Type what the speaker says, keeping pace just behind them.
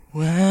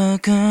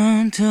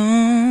Welcome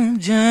to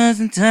Just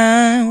in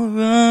Time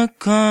with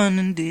Rockon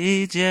and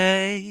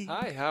DJ.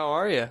 Hi, how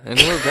are you? And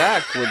we're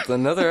back with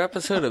another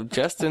episode of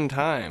Just in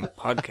Time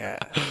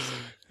podcast.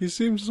 You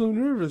seemed so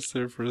nervous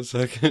there for a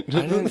second.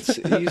 I didn't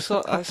see,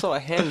 I saw a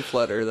hand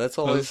flutter. That's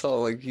all I saw.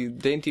 Like, you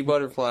dainty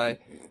butterfly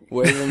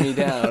waving me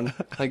down.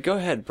 Like, go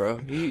ahead, bro.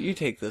 You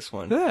take this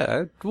one.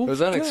 Yeah, well, It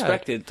was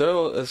unexpected.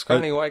 Throw a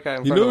scrawny white guy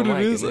in front of a mic. You know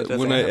what it is?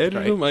 When I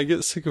edit them, I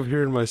get sick of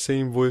hearing my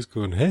same voice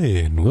going,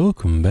 "Hey, and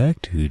welcome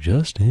back to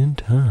Just in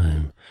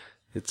Time."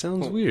 It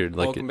sounds weird.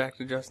 Like welcome back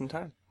to Just in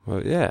Time.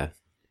 Well, yeah.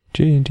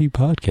 J&T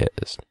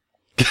Podcast.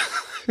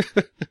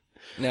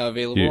 Now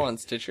available on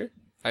Stitcher,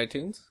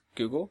 iTunes,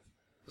 Google,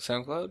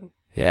 SoundCloud,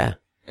 Yeah.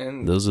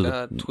 and Those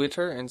are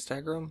Twitter,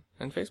 Instagram,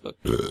 and Facebook.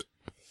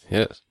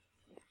 Yes.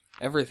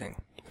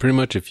 Everything. Pretty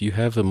much if you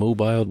have a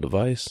mobile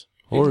device,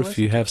 or if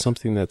you have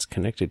something that's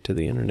connected to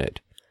the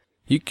internet,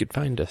 you could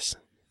find us.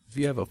 If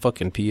you have a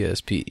fucking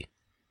PSP,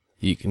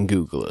 you can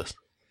Google us.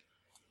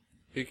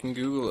 You can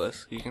Google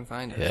us. You can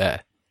find us.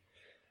 Yeah.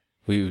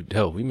 We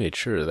made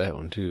sure of that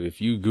one too. If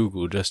you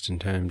Google Just in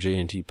Time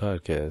J&T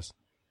Podcast,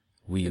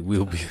 we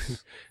will be.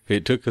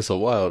 It took us a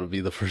while to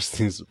be the first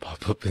things to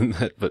pop up in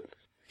that, but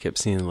I kept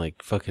seeing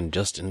like fucking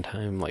Just in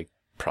Time like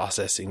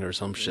processing or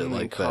some shit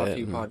like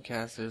coffee that.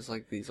 podcasters,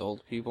 like these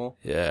old people.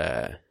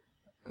 Yeah.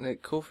 And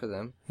it's cool for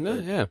them. No,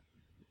 yeah.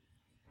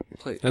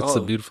 That's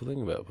the beautiful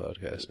thing about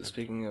podcasts.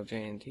 Speaking of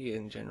J&T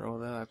in general,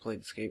 though, I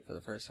played Skate for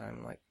the first time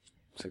in like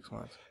 6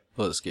 months.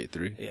 Well, Skate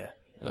 3. Yeah,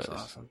 it was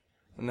awesome.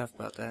 Enough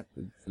about that.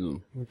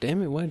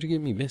 Damn it, why'd you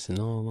get me missing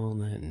all on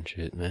that and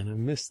shit, man? I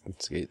missed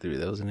Skate 3.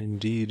 That was an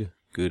indeed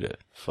good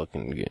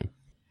fucking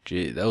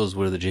game. That was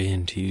where the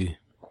J&T...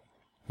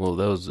 Well,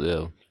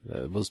 that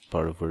was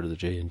part of where the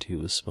J&T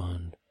was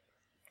spawned.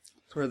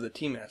 That's where the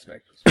team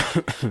aspect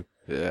was.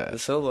 Yeah. The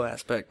solo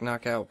aspect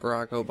knocked out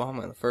Barack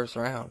Obama in the first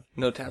round.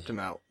 No, tapped him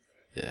out.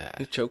 Yeah.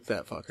 He choked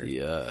that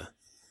fucker.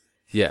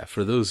 Yeah,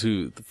 for those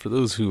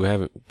who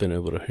haven't been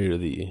able to hear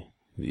the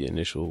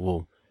initial,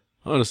 well,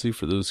 honestly,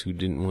 for those who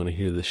didn't want to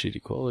hear the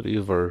shitty quality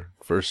of our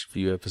first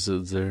few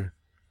episodes there,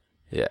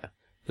 yeah,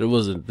 there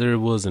was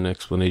an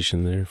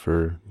explanation there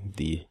for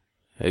the,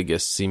 I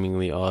guess,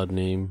 seemingly odd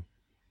name.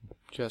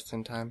 Just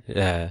in Time.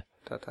 Yeah.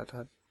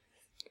 Dot.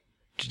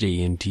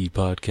 J&T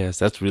Podcast.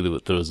 That's really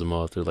what throws them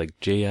off. They're like,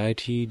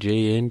 J-I-T,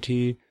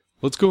 J-N-T.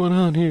 What's going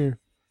on here?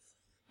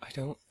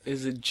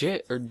 Is it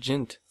Jit or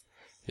Jint?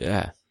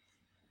 Yeah.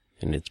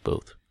 And it's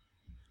both.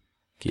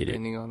 Get it?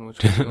 Depending on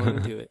which way you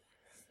want to do it.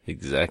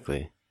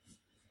 Exactly.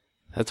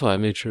 That's why I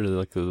made sure that,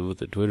 like, with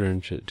the Twitter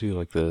and shit, too,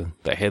 like, the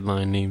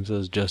headline name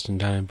says Just in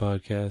Time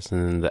Podcast,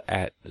 and then the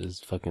 @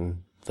 is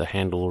fucking, the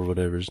handle or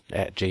whatever is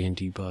 @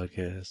 J&T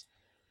Podcast.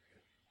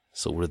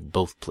 So we're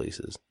both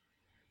places.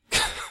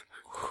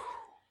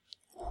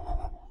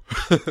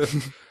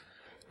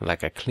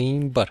 Like a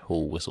clean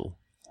butthole whistle.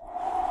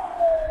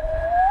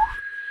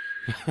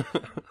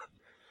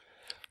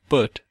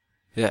 But,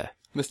 yeah.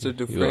 Mr.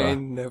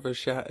 Dufresne never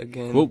shot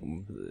again. Well,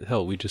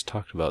 hell, we just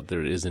talked about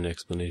there is an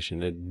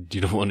explanation.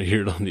 You don't want to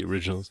hear it on the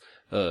originals.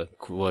 Well,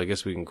 I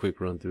guess we can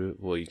quick run through it.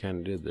 Well, you kind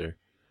of did there.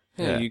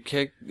 Yeah,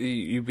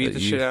 you beat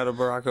the shit out of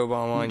Barack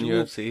Obama on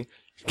UFC.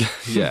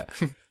 Yeah.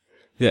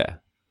 Yeah.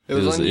 It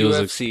was on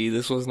UFC.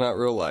 This was not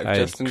real life.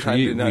 Just in Time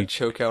did not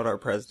choke out our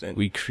president.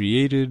 We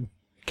created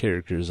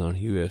characters on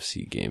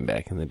UFC game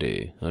back in the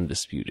day.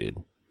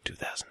 Undisputed.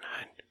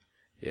 2009.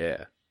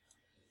 Yeah.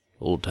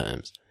 Old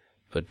times.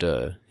 But,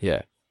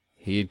 yeah.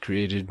 He had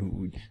created...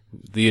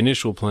 The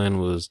initial plan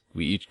was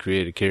we each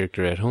create a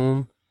character at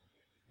home.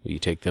 We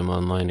take them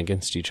online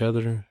against each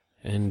other.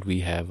 And we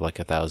have like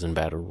 1,000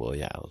 battle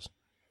royales.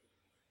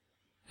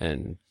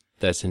 And...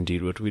 that's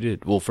indeed what we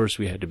did. Well, first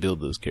we had to build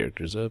those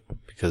characters up,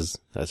 because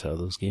that's how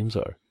those games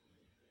are.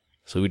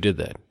 So we did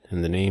that.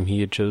 And the name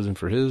he had chosen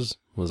for his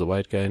was a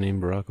white guy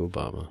named Barack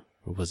Obama.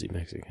 Or was he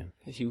Mexican?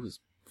 He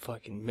was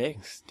fucking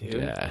mixed, dude.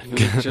 Yeah. He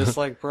was just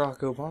like Barack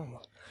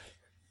Obama.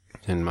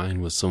 And mine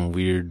was some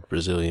weird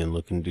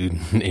Brazilian-looking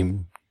dude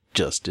named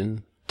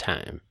Justin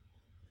Time.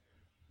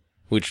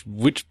 Which,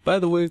 by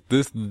the way,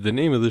 the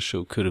name of this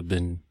show could have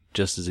been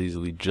just as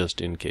easily Just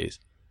In Case.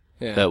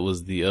 Yeah. That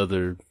was the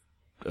other...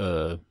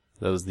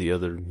 That was the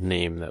other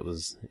name that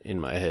was in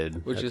my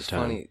head. Which is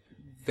funny.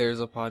 There's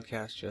a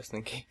podcast Just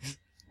In Case.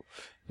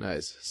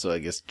 Nice. So I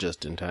guess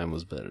Just in Time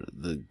was better.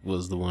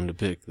 Was the one to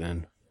pick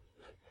then.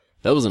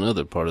 That was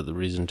another part of the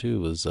reason too.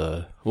 Was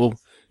well,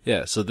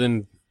 yeah. So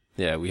then,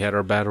 yeah, we had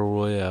our battle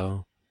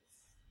royale,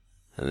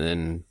 and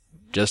then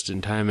Just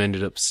in Time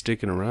ended up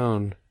sticking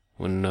around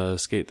when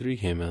Skate 3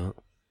 came out.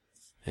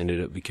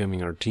 Ended up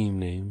becoming our team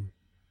name,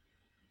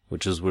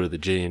 which is where the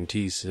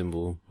J&T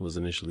symbol was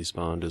initially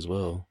spawned as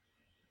well.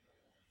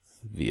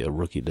 Via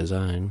Rookie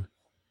Design.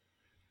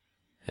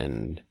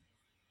 And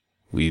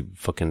we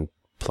fucking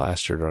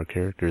plastered our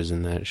characters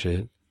in that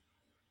shit.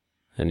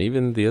 And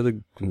even the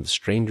other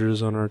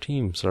strangers on our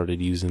team started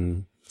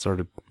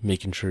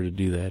making sure to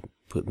do that.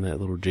 Putting that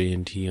little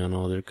J&T on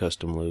all their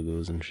custom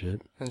logos and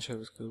shit. That shit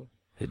was cool.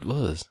 It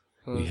was.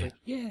 I was like,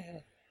 yeah.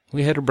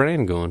 We had a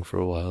brand going for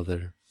a while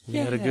there. We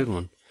had a good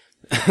one.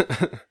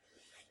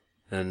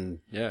 And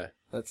yeah.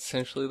 That's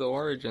essentially the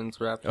origins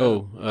wrapped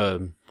up.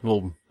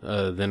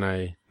 Then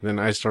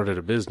I started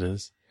a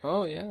business.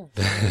 Oh, yeah.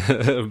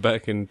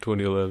 Back in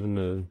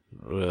 2011,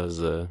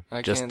 was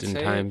just in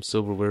time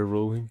silverware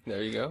rolling.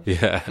 There you go.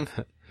 Yeah.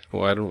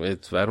 Well, I don't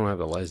have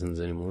the license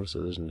anymore, so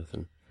there's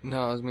nothing.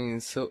 No, I was meaning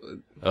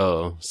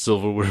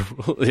Silverware.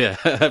 Yeah,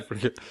 I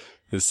forget.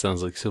 This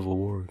sounds like Civil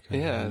War.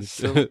 Yeah,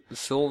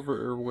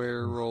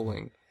 silverware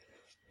rolling.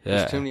 Yeah.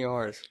 There's too many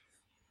R's.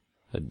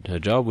 A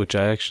job which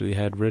I actually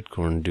had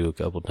Redcorn do a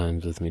couple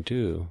times with me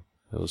too.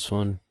 It was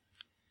fun.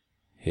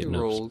 Hitting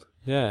You rolled.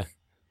 Yeah.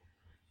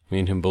 Me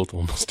and him both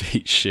almost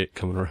ate shit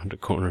coming around a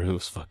corner. It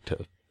was fucked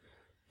up.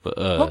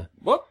 But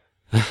What?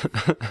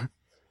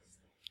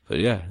 But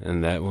yeah,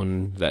 and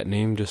that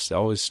name just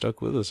always stuck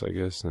with us, I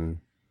guess. And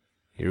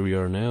here we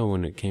are now.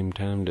 When it came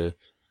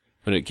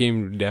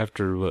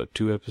after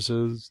 2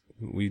 episodes,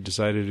 we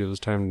decided it was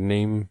time to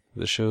name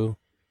the show.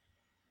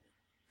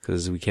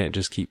 Because we can't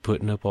just keep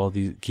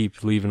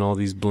keep leaving all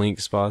these blank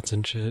spots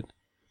and shit.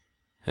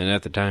 And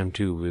at the time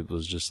too, it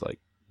was just like,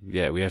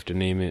 yeah, we have to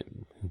name it.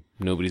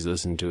 Nobody's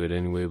listened to it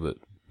anyway, but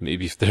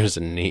maybe if there's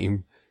a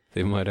name,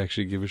 they might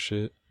actually give a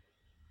shit.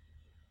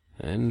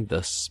 And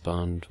thus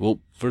spawned, well,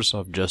 first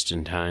off, Just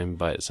in Time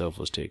by itself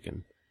was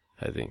taken,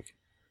 I think.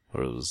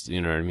 Or it was,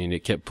 you know what I mean?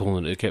 It kept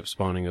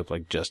spawning up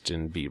like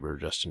Justin Bieber,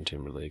 Justin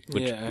Timberlake.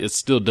 Which it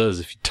still does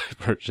if you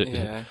type our shit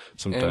in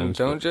sometimes. And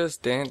don't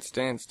just dance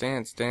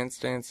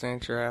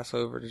your ass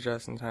over to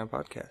Just in Time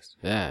podcast.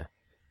 Yeah.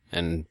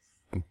 And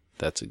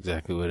that's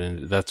exactly what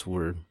ended. That's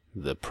where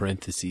the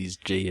parentheses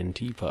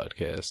JNT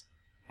podcast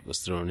was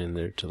thrown in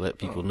there to let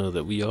people know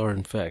that we are,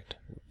 in fact,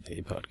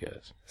 a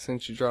podcast.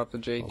 Since you dropped the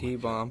JT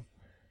bomb,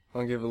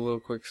 I'll give a little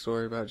quick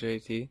story about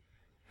JT.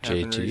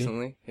 Happened JT?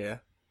 recently. Yeah.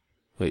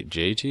 Wait,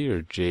 JT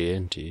or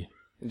JNT?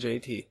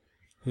 JT.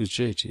 Who's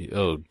JT?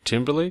 Oh,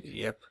 Timberlake?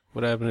 Yep.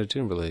 What happened to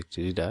Timberlake?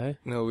 Did he die?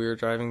 No, we were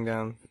driving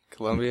down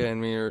Columbia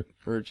and me and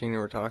Regina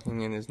were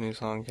talking and his new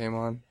song came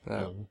on.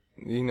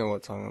 You know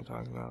what song I'm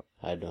talking about.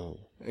 I don't.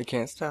 I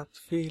can't stop the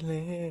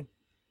feeling.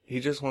 He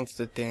just wants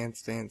to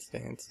dance.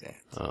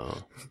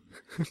 Oh.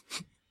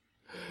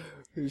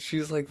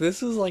 She's like,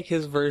 this is like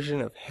his version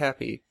of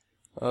Happy.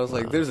 I was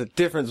like, there's a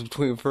difference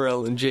between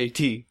Pharrell and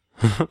JT.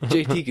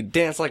 JT can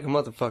dance like a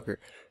motherfucker.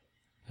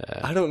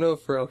 I don't know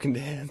if Pharrell can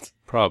dance.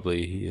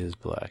 Probably he is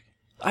black.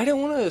 I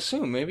don't want to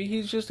assume. Maybe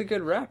he's just a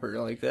good rapper.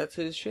 Like, that's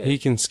his shit. He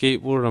can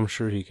skateboard. I'm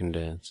sure he can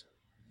dance.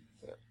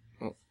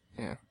 Well,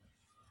 yeah.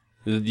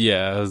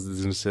 Yeah, I was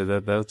going to say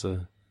that's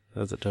a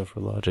tougher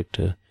logic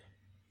to...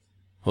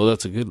 Well,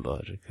 that's a good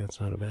logic. That's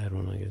not a bad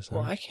one, I guess.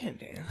 Well, I can't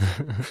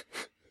dance.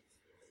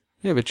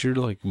 Yeah, but you're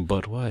like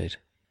butt white.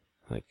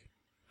 Like,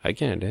 I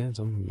can't dance.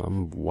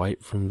 I'm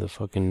white from the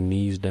fucking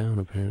knees down,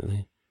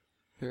 apparently.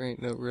 There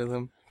ain't no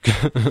rhythm.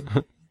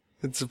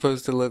 It's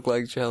supposed to look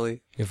like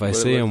jelly. If I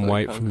say I'm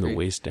white from the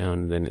waist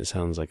down, then it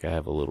sounds like I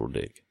have a little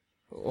dick.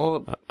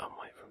 Well, I'm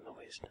white from the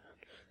waist down.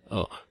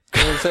 Oh.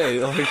 I would say,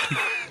 like...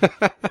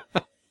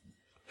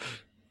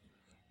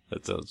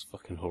 That sounds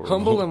fucking horrible.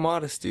 Humble and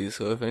modesty,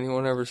 so if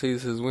anyone ever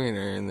sees his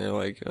wiener and they're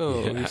like,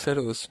 oh, you said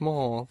it was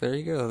small, there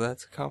you go,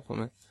 that's a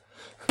compliment.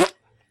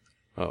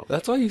 Oh.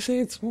 That's why you say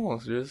it's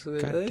small,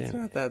 it's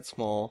not that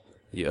small.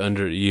 You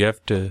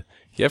have to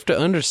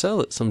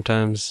undersell it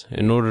sometimes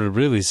in order to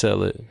really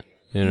sell it,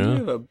 you know? You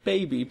have a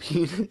baby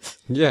penis.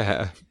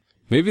 Yeah.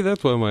 Maybe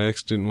that's why my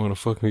ex didn't want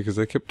to fuck me, because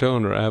I kept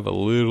telling her I have a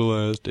little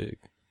ass dick.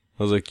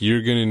 I was like,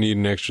 you're gonna need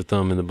an extra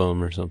thumb in the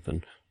bum or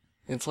something.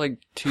 It's like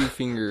 2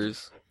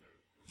 fingers.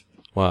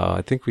 Wow,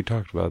 I think we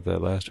talked about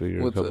that last week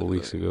or a couple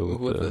weeks ago.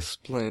 With the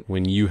splint.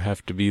 When you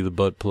have to be the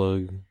butt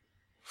plug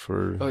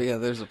for... Oh yeah,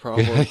 there's a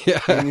problem.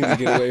 Yeah. You need to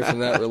get away from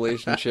that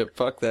relationship.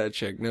 Fuck that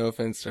chick. No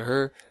offense to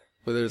her,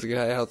 but there's a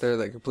guy out there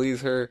that could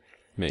please her.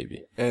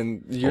 Maybe.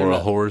 And a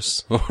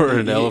horse, or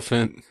an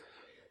elephant.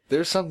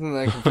 There's something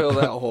that can fill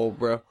that hole,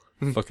 bro.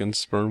 Fucking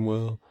sperm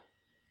whale.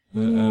 I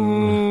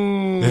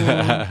Mm. don't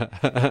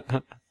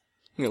know.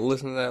 I'm gonna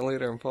listen to that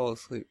later and fall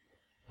asleep.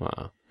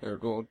 Wow. Or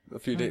go a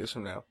few days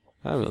from now.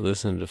 I haven't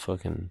listened to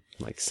fucking,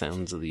 like,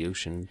 sounds of the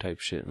ocean type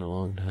shit in a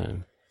long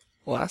time.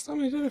 Last time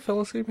I did, I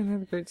fell asleep and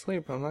had a great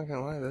sleep. I'm not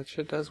gonna lie, that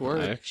shit does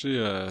work. I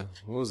actually,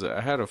 what was it?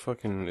 I had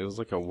it was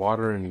like a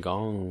water and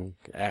gong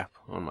app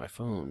on my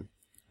phone.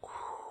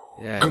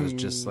 Yeah, it was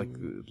just like,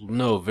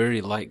 no, very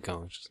light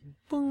gong. Just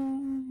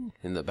boom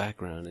in the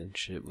background and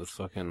shit with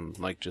fucking,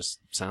 like, just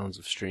sounds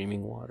of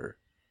streaming water.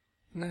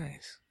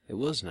 Nice. It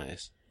was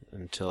nice.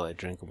 Until I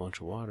drank a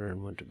bunch of water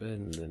and went to bed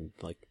and then,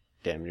 like,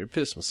 damn near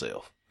pissed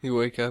myself. You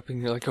wake up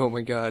and you're like, oh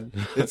my god,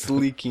 it's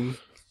leaking.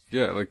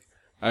 Yeah, like,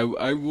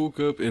 I woke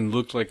up and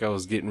looked like I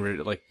was getting ready,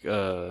 like,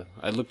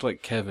 I looked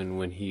like Kevin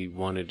when he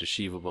wanted to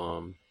Shiva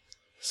bomb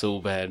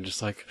so bad,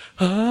 just like,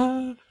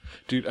 ah!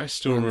 Dude, I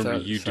still remember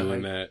you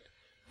doing that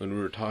when we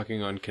were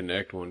talking on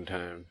Connect one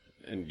time,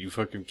 and you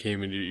fucking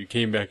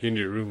came back into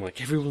your room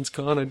like, everyone's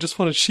gone, I just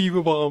want a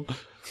Shiva bomb.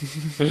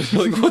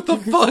 Like, what the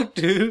fuck,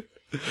 dude?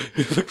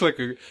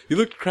 You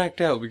looked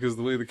cracked out because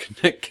the way the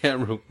Connect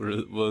camera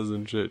was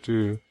and shit,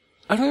 too.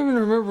 I don't even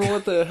remember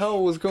what the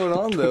hell was going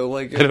on though.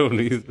 Like, I don't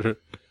either.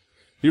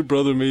 Your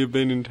brother may have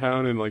been in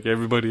town and like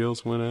everybody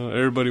else went out.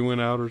 Everybody went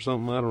out or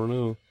something. I don't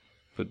know.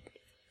 But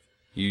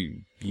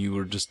you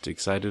were just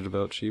excited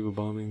about Shiva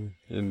bombing,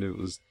 and it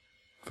was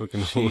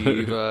fucking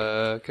hilarious.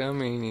 Shiva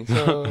coming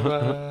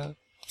Soba.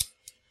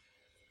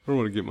 I don't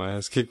want to get my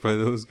ass kicked by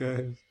those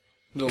guys.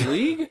 The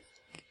League?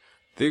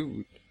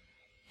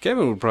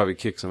 Kevin would probably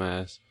kick some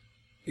ass.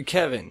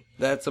 Kevin.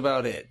 That's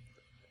about it.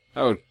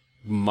 I would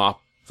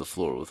mop the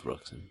floor with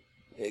Ruxin.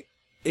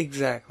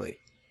 Exactly.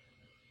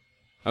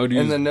 I would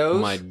use the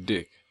nose? my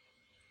dick.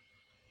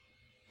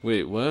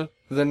 Wait, what?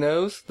 The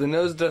nose? The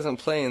nose doesn't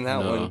play in that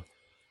No. one.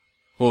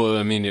 Well,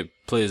 I mean, it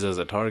plays as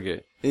a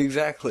target.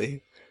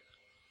 Exactly.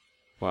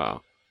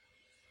 Wow.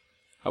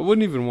 I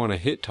wouldn't even want to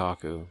hit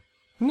Taco.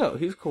 No,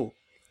 he's cool.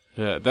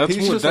 Yeah, that's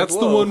He's just that's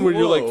like, the "Whoa, one where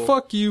you're whoa." like,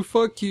 fuck you,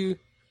 fuck you.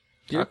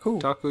 You're cool.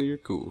 Taco, you're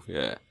cool.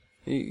 Yeah.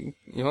 You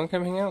want to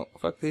come hang out?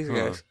 Fuck these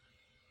guys.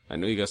 I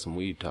know you got some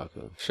weed,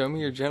 Taco. Show me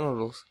your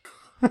genitals.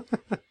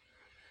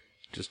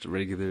 Just a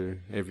regular,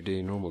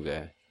 everyday, normal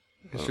guy.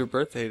 It's your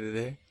birthday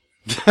today.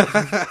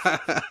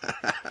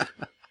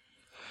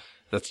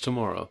 That's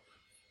tomorrow.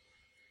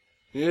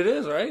 It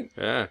is, right?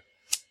 Yeah.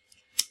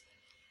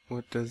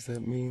 What does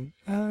that mean?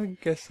 I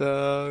guess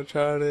I'll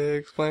try to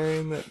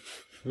explain that.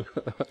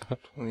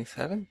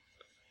 27?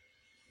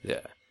 Yeah.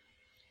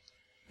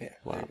 Yeah,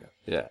 Wow. there you go.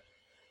 Yeah.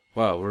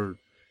 Wow,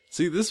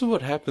 See, this is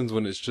what happens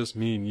when it's just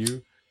me and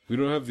you. We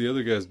don't have the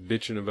other guys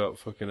bitching about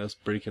fucking us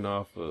breaking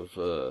off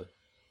of,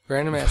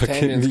 Random ass Fucking-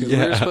 tangents, because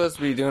yeah. we're supposed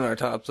to be doing our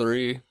top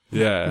 3.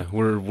 Yeah,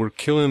 we're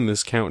killing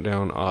this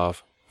countdown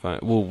off. Fine.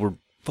 Well, we're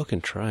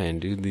fucking trying,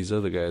 dude. These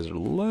other guys are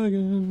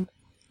lagging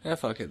Yeah,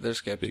 fuck it, they're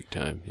skeptical. big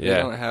time. They Yeah.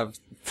 don't have...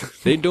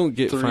 They don't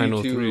get 3,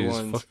 final 2, threes.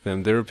 1s. Fuck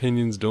them. Their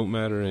opinions don't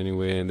matter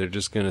anyway, and they're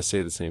just gonna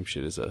say the same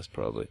shit as us,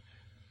 probably.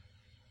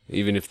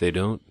 Even if they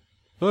don't,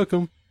 fuck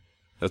 'em.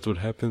 That's what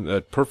happened.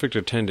 Perfect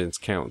attendance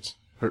counts.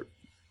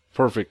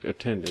 Perfect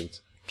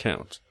attendance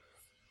counts.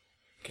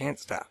 Can't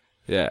stop.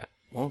 Yeah.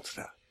 Won't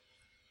stop.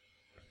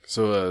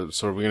 So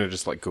are we gonna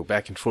just like go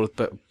back and forth,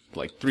 but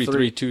like 3,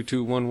 3, 2,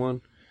 2, 1,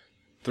 1?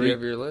 Do you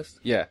have your list?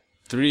 Yeah.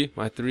 3.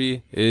 My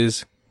 3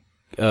 is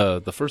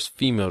the first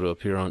female to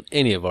appear on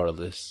any of our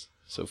lists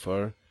so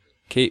far,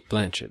 Cate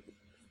Blanchett.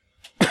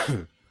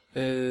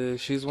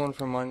 She's one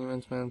from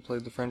Monuments Men,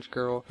 played the French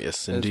girl.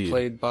 Yes, Has indeed.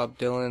 played Bob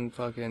Dylan,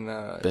 fucking,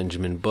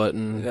 Benjamin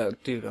Button, yeah,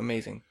 dude,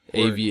 amazing.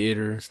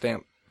 Aviator.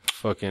 Stamp.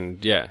 Fucking,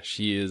 yeah,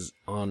 she is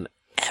on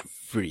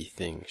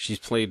everything. She's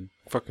played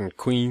fucking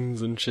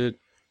queens and shit.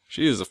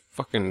 She is a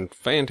fucking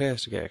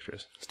fantastic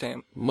actress.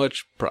 Stamp.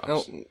 Much props.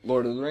 Oh,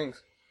 Lord of the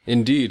Rings.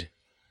 Indeed.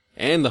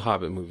 And the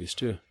Hobbit movies,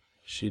 too.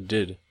 She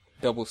did.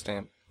 Double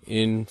stamp.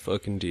 In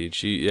fucking deed.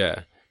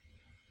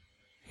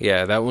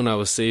 Yeah, that one I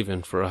was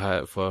saving for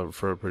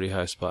a pretty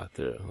high spot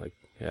there. Like,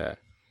 yeah,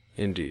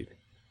 indeed.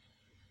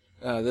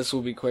 This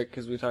will be quick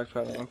because we talked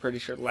about it, I'm pretty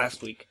sure,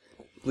 last week.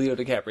 Leo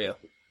DiCaprio.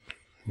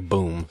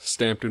 Boom.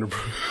 Stamped in a...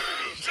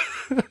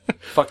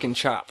 Fucking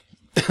Chop.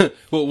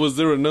 Well, was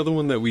there another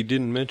one that we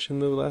didn't mention,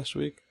 though, last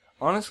week?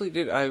 Honestly,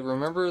 dude, I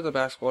remember the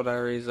Basketball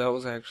Diaries. That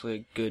was actually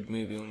a good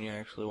movie when you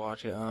actually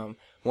watch it.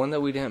 One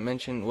that we didn't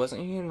mention,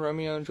 wasn't he in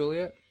Romeo and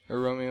Juliet? Or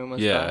Romeo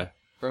Must Yeah. Die?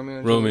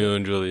 Romeo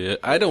And Juliet.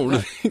 I don't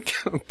really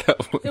count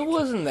that one. It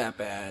wasn't that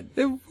bad.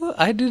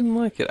 I didn't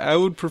like it. I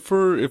would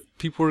prefer if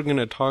people were going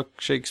to talk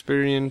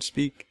Shakespearean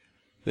speak,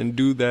 then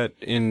do that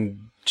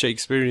in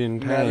Shakespearean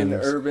Not times. in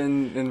the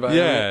urban environment.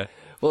 Yeah.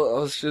 Well, I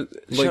was just...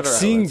 Like,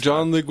 seeing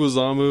John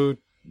Leguizamo,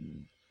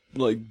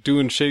 like,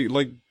 doing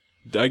like,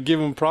 I give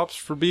him props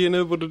for being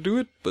able to do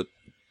it, but,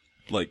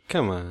 like,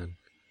 come on.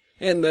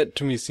 And that,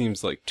 to me,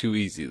 seems, like, too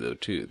easy, though,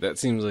 too. That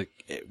seems like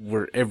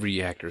where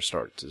every actor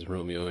starts is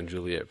Romeo and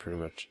Juliet, pretty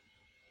much.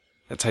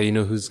 That's how you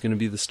know who's gonna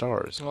be the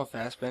stars. Well,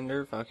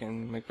 Fassbender,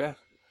 fucking Macbeth.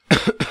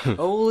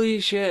 Holy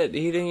shit,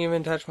 he didn't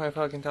even touch my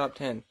fucking top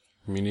 10.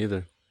 Me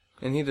neither.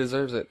 And he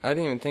deserves it. I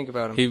didn't even think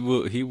about him.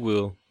 He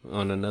will,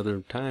 on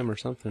another time or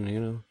something, you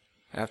know.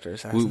 After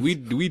Assassins.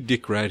 We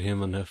dick ride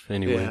him enough,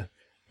 anyway. Yeah.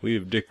 We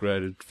have dick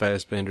rided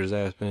Fassbender's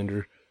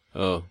Assbender.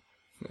 Oh.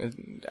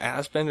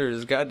 Assbender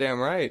is goddamn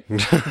right.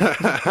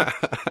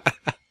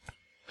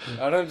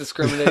 I don't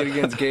discriminate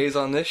against gays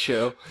on this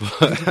show.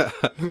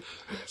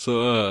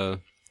 So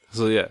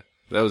yeah,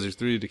 that was your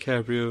 3,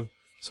 DiCaprio.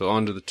 So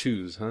on to the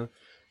 2s, huh?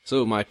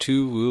 So my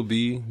 2 will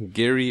be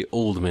Gary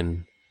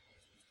Oldman.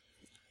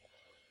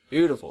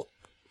 Beautiful.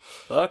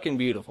 Fucking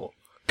beautiful.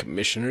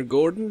 Commissioner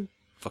Gordon.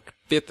 Fucking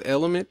Fifth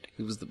Element.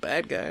 He was the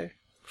bad guy.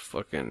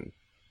 Fucking,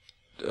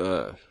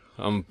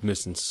 I'm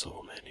missing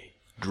so many.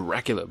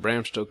 Dracula.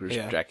 Bram Stoker's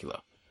Yeah.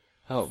 Dracula.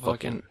 Oh,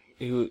 fucking...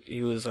 He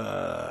was,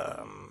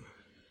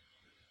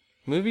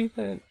 movie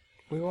that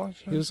we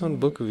watched? He was on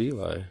Book of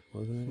Eli,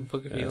 wasn't he?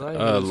 Book of Yeah. Eli? He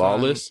was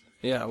Lawless.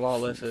 Yeah,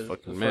 Lawless is...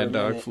 Fucking for Mad a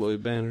Dog, minute.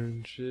 Floyd Banner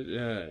and shit,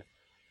 yeah.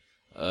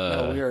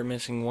 No, we are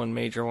missing one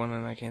major one,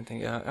 and I can't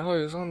think of it. Oh,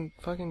 he was on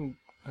fucking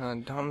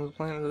Dawn of the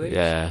Planet of the Apes.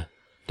 Yeah.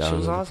 She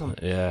was awesome.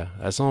 Yeah.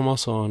 I saw him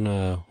also on,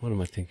 what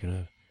am I thinking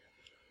of?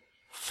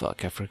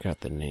 Fuck, I forgot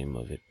the name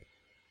of it.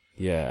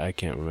 Yeah, I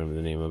can't remember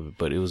the name of it,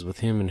 but it was with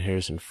him and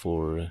Harrison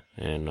Ford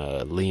and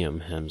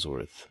Liam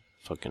Hemsworth.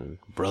 Fucking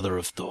brother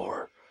of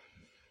Thor.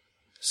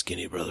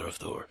 Skinny brother of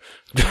Thor.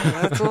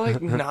 That's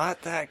like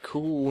not that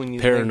cool when you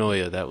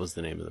Paranoia, that was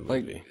the name of the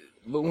movie. Like,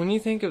 but when you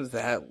think of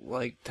that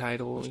like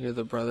title, you're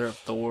the brother of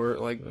Thor.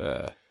 Like,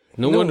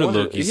 no wonder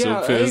Loki's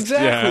so pissed.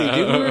 Exactly, yeah.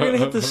 dude. We were gonna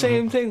hit the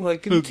same thing.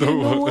 Like, dude,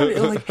 no wonder,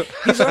 like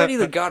he's already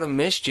the god of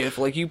mischief.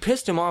 Like, you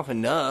pissed him off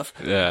enough.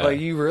 Yeah. Like,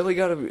 you really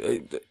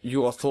gotta.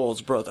 You are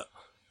Thor's brother.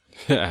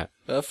 Yeah.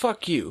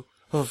 Fuck you.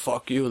 Oh,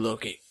 fuck you,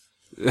 Loki.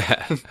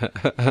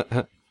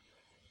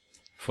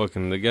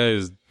 Fucking, the guy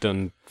has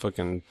done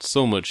fucking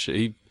so much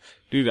shit.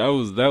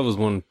 That was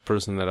one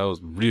person that I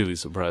was really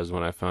surprised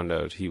when I found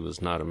out he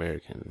was not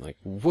American. Like,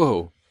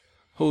 whoa.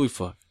 Holy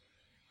fuck.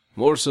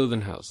 More so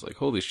than House. Like,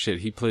 holy shit,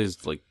 he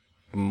plays, like,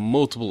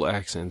 multiple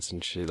accents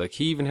and shit. Like,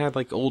 he even had,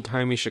 like,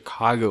 old-timey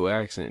Chicago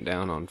accent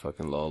down on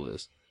fucking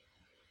Lawless.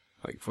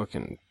 Like,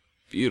 fucking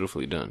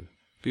beautifully done.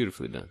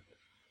 Beautifully done.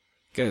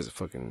 Guy's a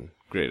fucking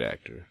great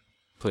actor.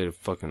 Played a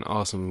fucking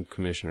awesome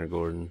Commissioner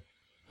Gordon.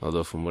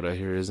 Although, from what I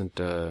hear, isn't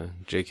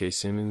J.K.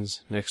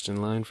 Simmons next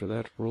in line for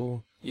that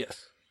role?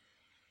 Yes.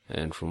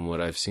 And from what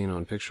I've seen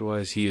on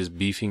Picture-Wise, he is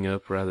beefing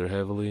up rather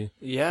heavily.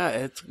 Yeah,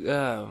 it's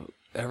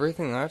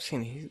everything I've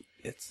seen.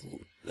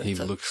 He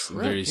looks trip,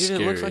 very dude.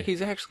 scary. It looks like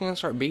he's actually gonna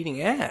start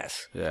beating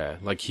ass. Yeah,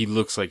 like he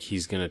looks like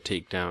he's gonna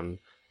take down.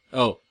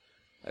 Oh,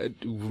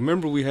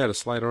 remember we had a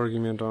slight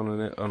argument on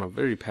a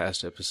very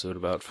past episode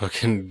about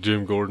fucking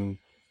Jim Gordon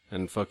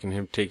and fucking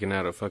him taking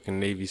out a fucking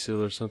Navy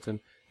SEAL or something.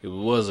 It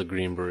was a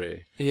Green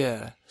Beret.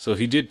 Yeah. So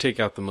he did take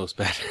out the most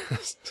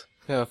badass.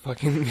 Yeah,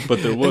 fucking.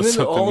 But there was and then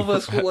something. all of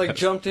us like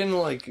jumped in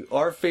like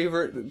our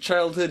favorite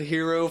childhood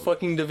hero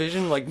fucking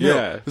division. Like, no,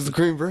 Yeah. it was the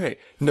Green Beret.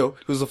 No,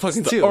 it was the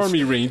fucking the SEALs.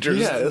 Army Rangers.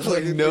 Yeah, it's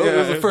like no, it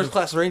was the first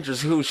class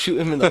Rangers who would shoot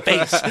him in the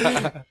face.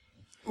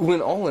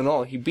 When all in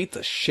all, he beat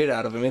the shit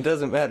out of him. It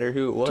doesn't matter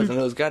who it was, and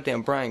it was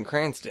goddamn Bryan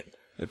Cranston.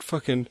 It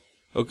fucking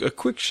a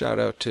quick shout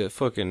out to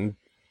fucking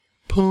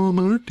Paul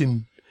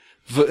Martin.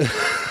 But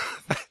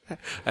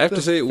I have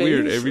to say it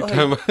weird every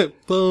time I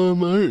Paul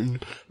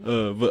Martin.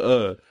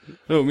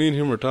 No, me and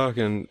him were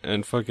talking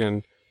and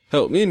fucking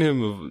hell, me and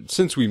him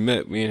since we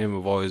met, me and him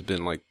have always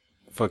been like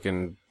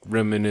fucking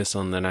reminisce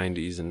on the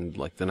 90s and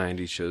like the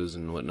 90s shows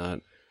and whatnot.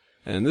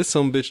 And this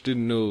sumbitch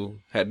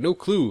had no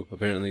clue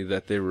apparently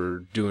that they were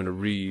doing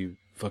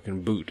a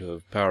fucking boot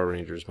of Power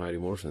Rangers Mighty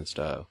Morphin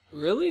Style.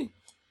 Really?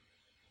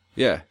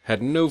 Yeah,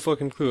 had no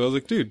fucking clue. I was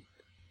like, dude,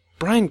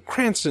 Bryan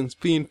Cranston's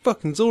being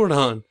fucking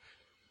Zordon.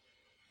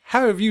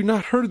 How have you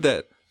not heard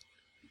that?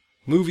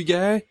 Movie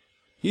guy?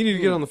 You need to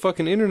get on the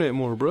fucking internet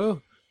more,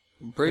 bro.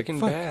 Breaking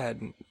Like,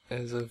 Bad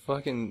is a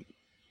fucking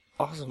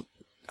awesome.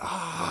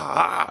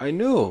 I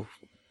know.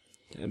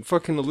 And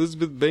fucking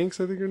Elizabeth Banks,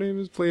 I think her name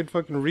is, playing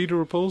fucking Rita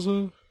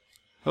Repulsa.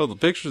 Oh, the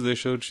pictures they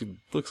showed, she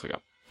looks like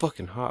a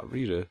fucking hot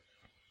Rita.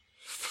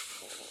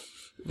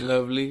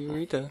 Lovely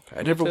Rita.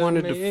 I never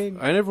wanted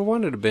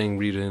to bang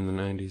Rita in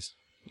the 90s.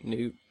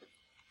 Nope.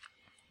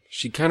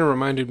 She kind of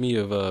reminded me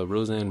of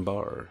Roseanne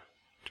Barr,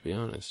 to be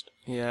honest.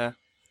 Yeah.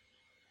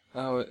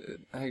 Oh,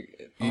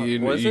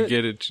 You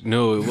get it?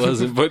 No, it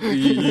wasn't. But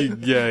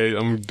yeah,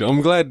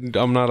 I'm glad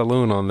I'm not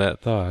alone on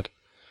that thought.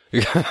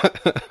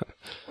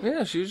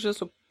 Yeah, she was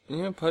just a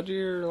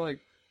pudgier, like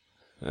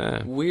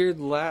Ah. weird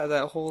laugh.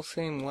 That whole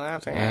same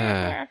laugh.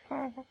 Ah.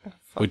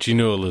 But you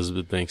know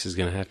Elizabeth Banks is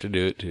gonna have to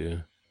do it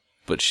too.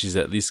 But she's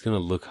at least gonna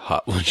look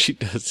hot when she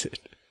does it.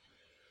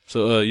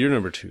 So you're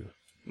number 2.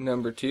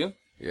 Number 2,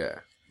 Yeah.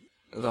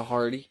 the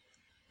Hardy.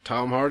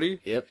 Tom Hardy?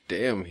 Yep.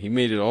 Damn, he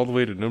made it all the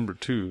way to number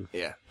 2.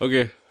 Yeah.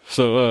 Okay,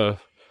 so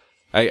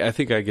I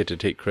think I get to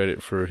take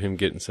credit for him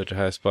getting such a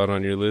high spot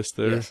on your list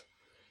there. Yes.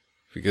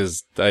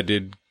 Because I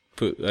did.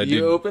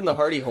 You opened the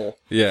Hardy hole.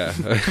 Yeah.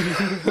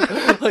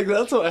 Like,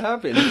 that's what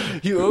happened.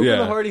 You opened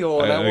the Hardy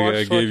hole, and I watched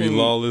I gave you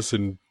Lawless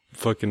and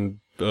fucking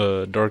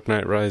Dark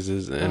Knight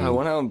Rises, and I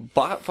went out and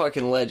bought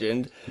fucking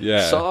Legend.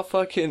 Yeah. Saw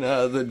fucking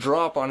The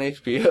Drop on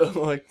HBO.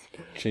 Like,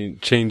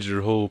 changed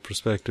your whole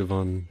perspective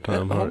on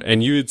Tom Hardy.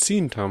 And you had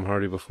seen Tom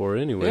Hardy before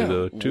anyway, Yeah,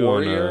 though, too.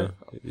 Warrior,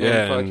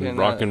 and fucking,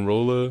 Rock and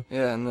Rolla.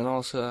 yeah, and then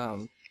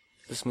also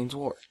This Means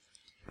War.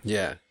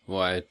 Yeah.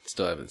 Well, I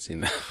still haven't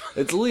seen that.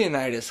 It's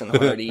Leonidas and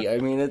Hardy. I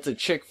mean, it's a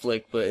chick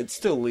flick, but it's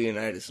still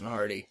Leonidas and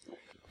Hardy.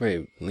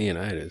 Wait,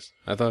 Leonidas?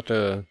 I thought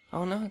Oh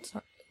no, it's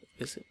not.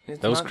 Is it? It's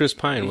that was not- Chris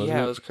Pine, wasn't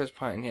Yeah, it? it was Chris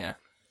Pine. Yeah.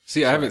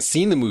 See, I haven't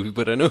seen the movie,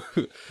 but I know.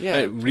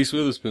 Yeah. Reese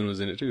Witherspoon was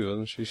in it too,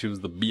 wasn't she? She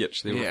was the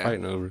bitch they were Yeah.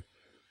 fighting over.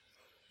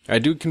 I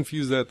do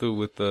confuse that though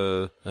with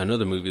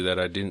another movie that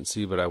I didn't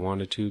see but I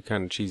wanted to,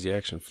 kind of cheesy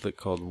action flick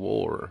called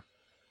War.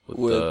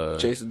 With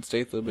Jason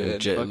Statham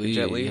and Jet fucking Li,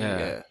 Jet Li.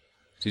 yeah.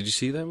 Did you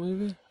see that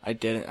movie? I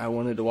didn't. I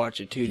wanted to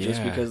watch it too, just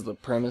Yeah. because the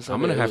premise of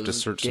I'm gonna it have to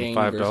was search some gang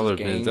 $5 versus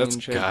gang bins. That's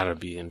and shit. gotta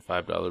be in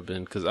 $5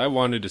 bin because I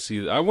wanted to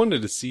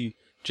see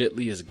Jet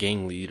Li as a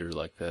gang leader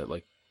like that.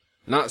 Like,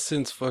 not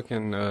since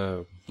fucking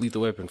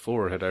Lethal Weapon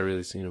 4 had I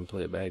really seen him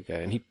play a bad guy,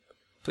 and he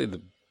played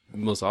the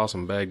most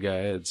awesome bad guy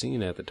I had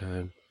seen at the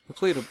time. He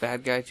played a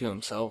bad guy to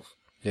himself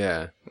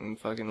Yeah. and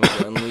fucking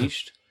was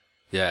unleashed.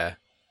 Yeah.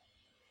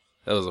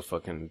 That was a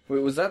fucking...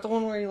 Wait, was that the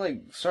one where he,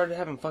 like, started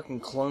having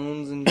fucking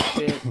clones and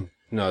shit?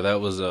 No,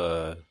 that was,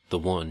 the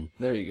one.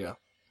 There you go.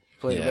 He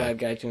played a bad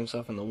guy to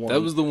himself in the one.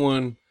 That was the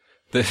one...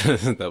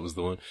 that was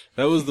the one.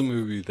 That was the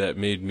movie that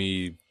made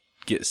me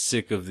get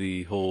sick of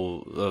the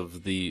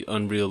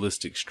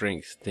unrealistic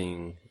strength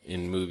thing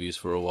in movies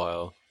for a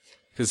while.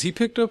 Because he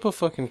picked up a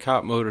fucking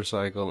cop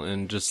motorcycle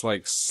and just,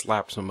 like,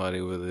 slapped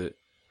somebody with it.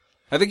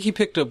 I think he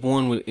picked up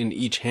one in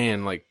each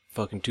hand, like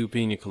fucking 2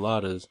 pina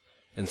coladas,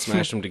 and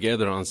smashed them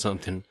together on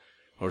something.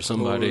 Or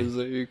somebody.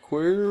 Jose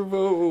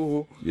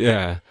Cuervo.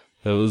 Yeah.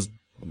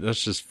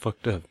 That's just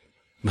fucked up.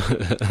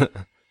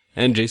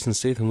 And Jason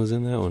Statham was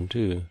in that one,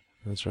 too.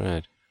 That's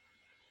right.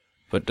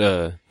 But,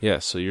 yeah,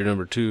 so your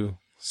number 2,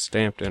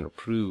 stamped and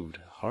approved,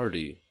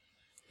 Hardy,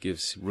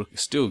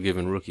 still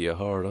giving Rookie a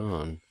hard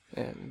on.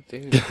 And,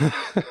 dude,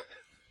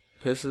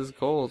 pisses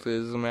cold.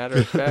 As a matter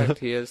of fact,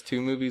 he has 2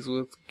 movies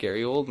with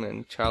Gary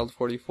Oldman, Child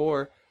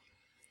 44,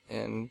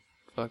 and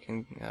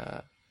fucking,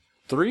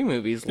 3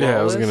 movies, Lawless,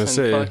 I was gonna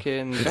say.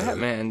 fucking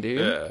Batman,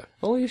 dude. Yeah.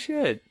 Holy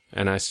shit.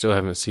 And I still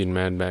haven't seen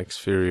Mad Max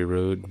Fury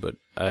Road, but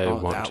I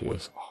want that to.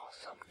 was awesome.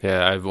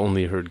 Yeah, I've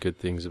only heard good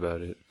things about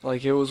it.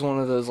 Like, it was one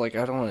of those, like,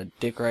 I don't want to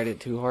dick ride it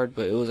too hard,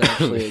 but it was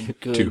actually a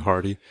good... Too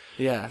hardy.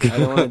 Yeah, I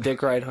don't want to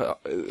dick ride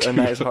a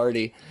nice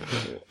Hardy.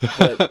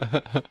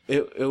 But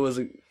it was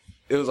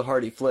a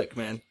Hardy flick,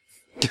 man.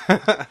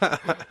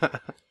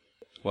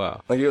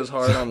 Wow. Like, it was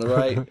hard on the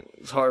right, it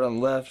was hard on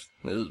the left,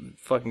 there was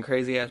fucking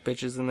crazy-ass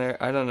bitches in there.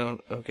 I don't know.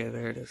 Okay,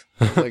 there it is.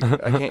 I was like,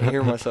 I can't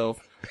hear myself,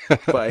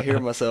 but I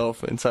hear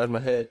myself inside my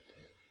head.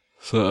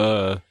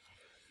 So,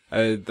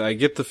 I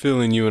get the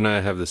feeling you and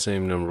I have the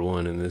same number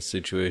 1 in this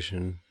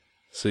situation.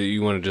 So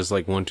you want to just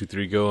like 1, 2,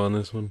 3 go on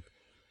this one?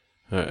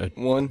 Alright.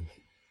 1,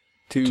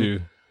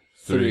 2,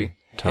 3.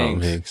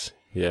 Tom Hanks.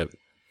 Yep.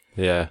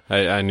 Yeah,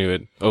 I knew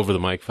it. Over the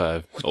mic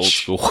 5. Old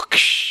school.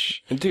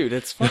 Dude,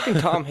 it's fucking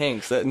Tom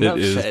Hanks. That It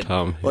is said.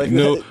 Tom Hanks. Like,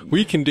 No,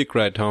 we can dick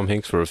ride Tom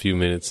Hanks for a few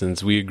minutes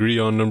since we agree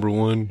on number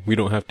 1. We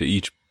don't have to,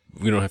 you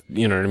know what I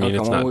mean?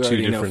 It's not we 2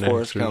 already different know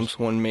Forrest actors. Gump's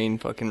one main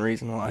fucking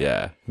reason why.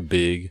 Yeah,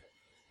 big.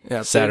 Yeah,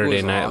 Big Saturday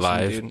was Night awesome,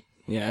 Live. Dude.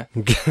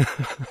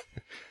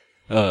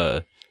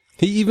 Yeah.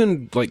 He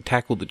even like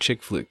tackled the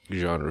chick flick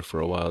genre for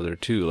a while there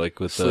too, like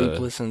with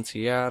Sleepless in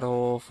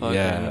Seattle.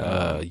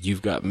 Fucking,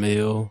 You've Got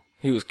Mail.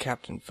 he was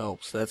Captain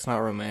Phelps. That's not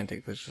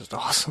romantic. That's just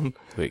awesome.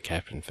 Wait,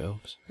 Captain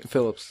Phelps?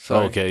 Phillips.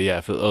 Sorry. Oh, okay,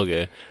 yeah,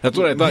 okay. That's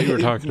what I thought you were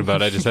talking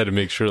about. I just had to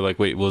make sure. Like,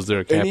 wait, was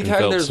there a Captain Anytime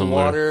Phelps there's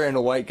somewhere? water and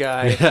a white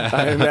guy,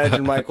 I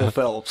imagine Michael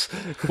Phelps.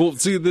 Well,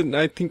 see, then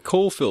I think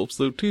Cole Phelps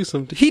though too.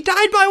 He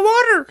died by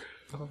water.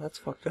 Oh, that's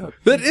fucked up.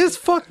 That is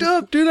fucked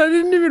up, dude. I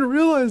didn't even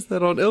realize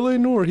that on L.A.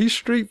 Noire. He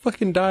straight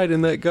fucking died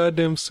in that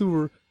goddamn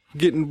sewer,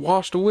 getting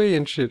washed away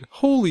and shit.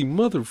 Holy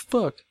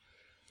motherfuck.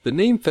 The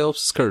name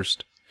Phelps is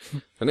cursed.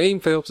 The name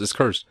Phelps is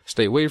cursed.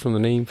 Stay away from the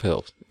name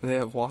Phelps. They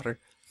have water.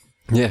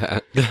 Yeah.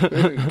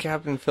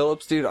 Captain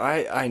Phillips, dude,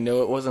 I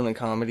know it wasn't a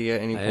comedy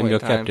at any I point am your in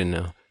time. captain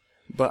now.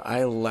 But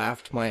I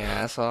laughed my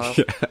ass off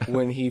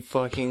when he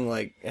fucking,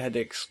 like, had to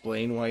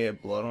explain why he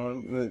had blood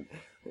on him.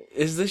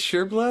 Is this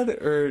your blood?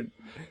 Or...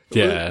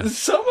 Yeah.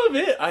 Some of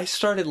it, I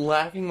started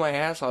laughing my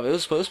ass off. It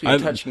was supposed to be a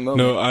touching moment.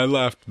 No, I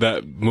laughed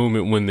that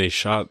moment when they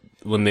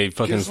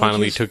fucking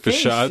finally his took the face,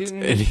 shots,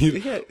 dude, and he,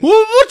 yeah.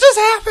 what just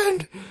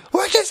happened?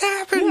 What just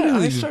happened? Yeah,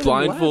 I He's started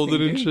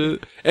blindfolded laughing, and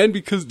dude. shit. And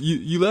because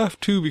you laugh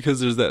too,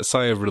 because there's that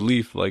sigh of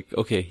relief, like,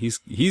 okay, he's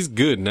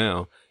good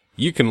now.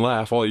 You can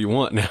laugh all you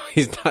want now.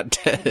 He's not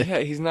dead. Yeah,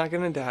 he's not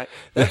gonna die.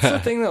 That's the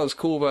thing that was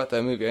cool about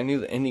that movie. I knew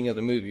the ending of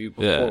the movie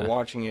before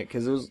watching it,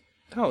 because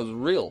that was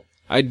real.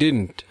 I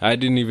didn't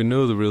even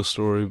know the real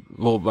story.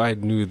 Well, I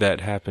knew that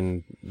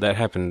happened. That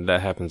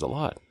happens a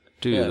lot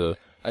too.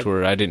 Yeah, To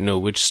where I didn't know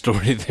which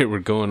story they were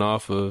going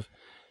off of,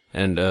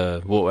 and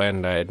I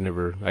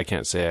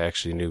can't say I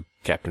actually knew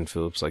Captain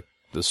Phillips, like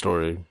the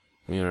story.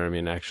 You know what I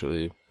mean?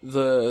 Actually,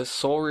 The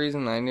sole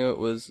reason I knew it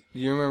was,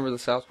 you remember the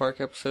South Park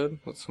episode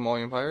with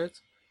Somalian pirates?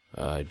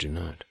 I do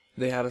not.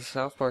 They had a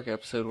South Park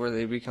episode where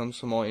they become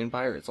Somalian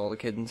pirates, all the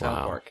kids in South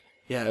Wow. Park.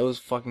 Yeah, it was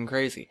fucking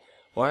crazy.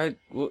 Well, I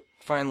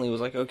finally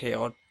was like, okay,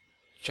 I'll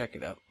check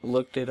it out.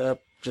 Looked it up,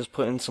 just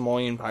put in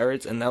Somalian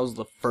pirates, and that was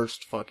the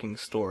first fucking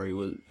story.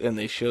 And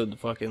they showed the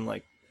fucking,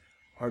 like,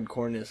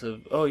 hardcoreness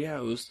of, oh yeah,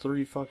 it was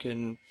 3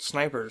 fucking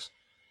snipers.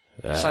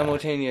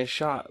 Simultaneous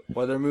shot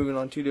while they're moving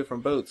on 2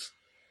 different boats.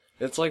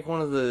 It's like one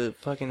of the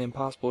fucking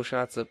impossible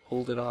shots that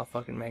pulled it off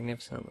fucking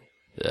magnificently.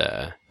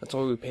 Yeah. That's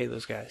why we pay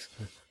those guys.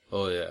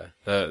 Oh yeah.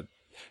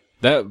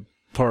 That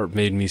part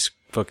made me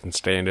fucking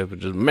stand up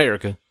and just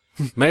America.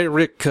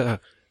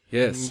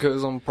 Yes.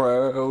 Because I'm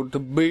proud to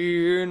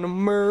be an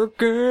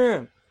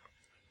American.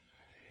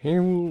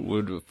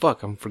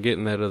 Fuck, I'm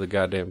forgetting that other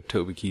goddamn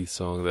Toby Keith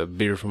song, that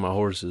beer for my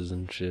horses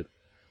and shit.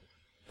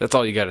 That's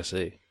all you gotta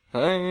say.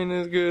 I ain't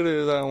as good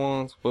as I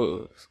once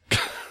was.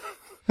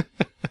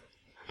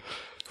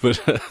 But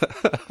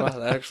Wow,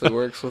 that actually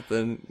works with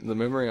the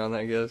memory on that,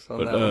 I guess.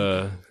 On that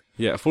one.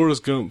 Yeah,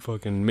 Forrest Gump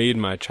fucking made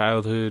my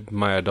childhood,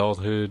 my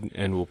adulthood,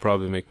 and will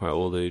probably make my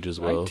old age as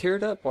well. I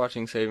teared up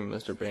watching Saving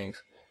Mr.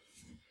 Banks.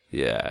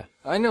 Yeah.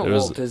 I know There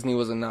was- Walt Disney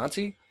was a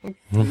Nazi.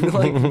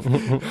 Like,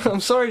 I'm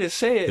sorry to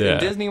say it, Yeah. and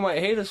Disney might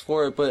hate us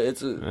for it, but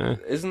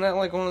isn't that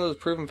like one of those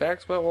proven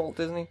facts about Walt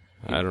Disney?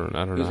 I don't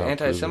know. was how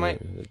anti-Semite?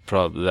 proven it is.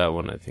 Probably that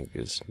one I think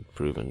is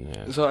proven,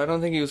 yeah. So I don't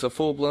think he was a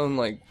full-blown,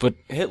 like, But-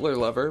 Hitler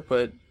lover,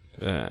 but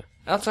Yeah.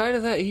 outside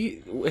of that,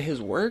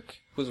 his work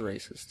was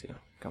racist, too.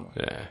 Come on.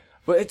 Yeah.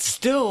 But it's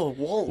still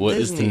Walt What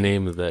Disney. is the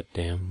name of that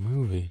damn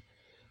movie?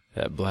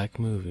 That black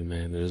movie,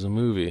 man. There's a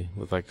movie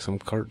with like some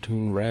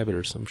cartoon rabbit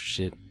or some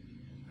shit.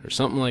 Or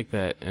something like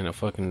that. And a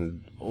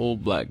fucking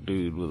old black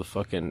dude with a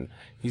fucking...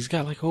 He's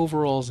got like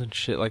overalls and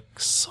shit. Like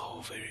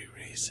so very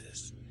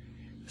racist.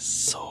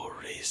 So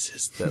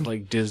racist. That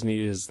like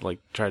Disney is like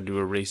tried to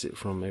erase it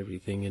from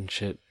everything and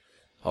shit.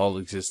 All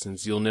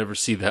existence. You'll never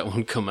see that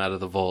one come out of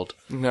the vault.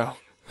 No.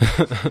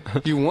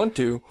 You want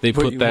to. They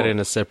but put you that won't. in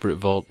a separate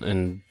vault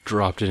and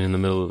dropped it in the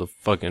middle of the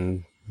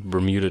fucking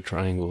Bermuda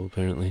Triangle,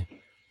 apparently.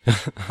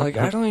 Like,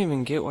 I don't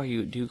even get why you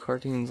would do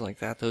cartoons like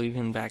that, though,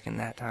 even back in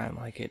that time.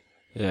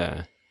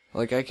 Yeah,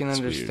 Like, I can It's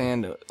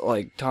understand,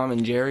 like, Tom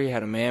and Jerry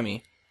had a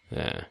mammy,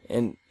 yeah.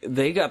 and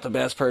they got the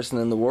best person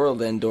in the world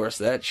to endorse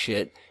that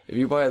shit. If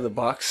you buy the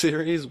box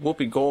series,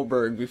 Whoopi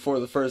Goldberg, before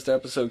the first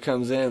episode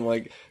comes in,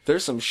 like,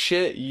 there's some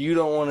shit you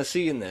don't want to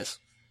see in this.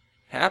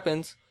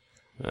 Happens.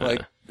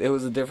 Like, it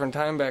was a different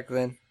time back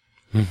then.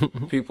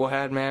 People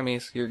had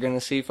mammies. You're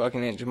gonna see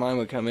fucking Aunt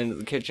Jemima come into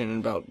the kitchen in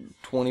about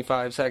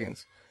 25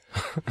 seconds.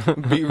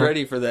 Be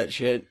ready for that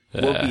shit.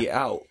 We'll be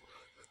out.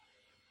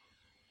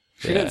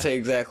 She Yeah. didn't say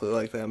exactly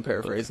like that, I'm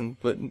paraphrasing,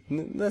 but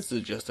that's the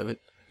gist of it.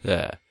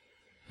 Yeah.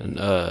 And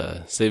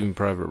Saving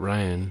Private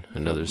Ryan,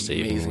 another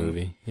saving Amazing.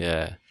 movie.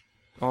 Yeah.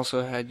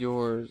 Also had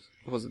yours,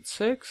 was it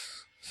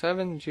 6?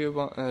 7?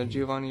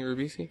 Giovanni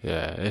Ribisi?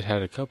 Yeah, it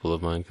had a couple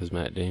of mine because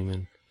Matt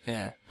Damon.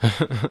 Yeah.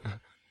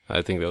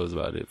 I think that was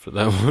about it for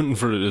that one,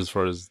 for as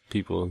far as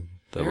people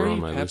that were Barry on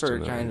my list. Pepper on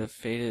that kind one. of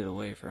faded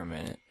away for a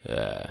minute.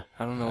 Yeah.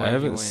 I don't know I where he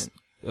haven't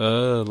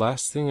went.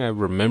 last thing I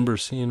remember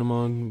seeing him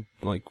on,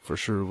 like, for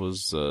sure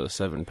was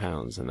 7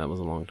 Pounds, and that was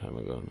a long time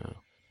ago now.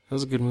 That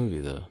was a good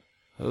movie, though.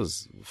 That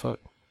was, fuck.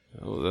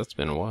 Oh, that's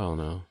been a while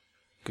now.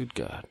 Good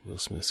God, Will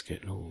Smith's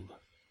getting old.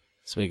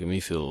 It's making me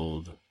feel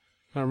old.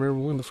 I remember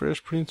when the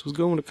Fresh Prince was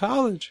going to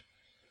college.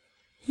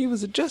 He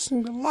was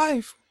adjusting to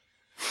life.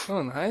 Oh,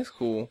 in high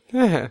school.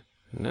 Yeah.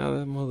 Now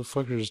that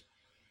motherfucker's...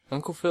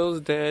 Uncle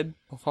Phil's dead.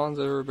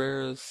 Alfonso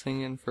Ribeira's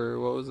singing for,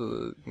 what was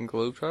it,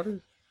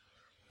 Globetrotters?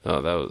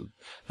 Oh,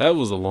 that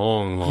was a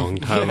long, long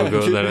time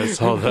ago that I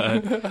saw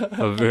that.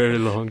 A very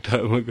long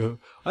time ago.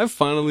 I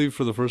finally,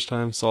 for the first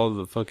time, saw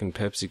the fucking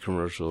Pepsi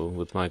commercial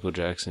with Michael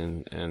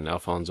Jackson and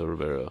Alfonso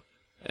Ribeiro.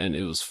 And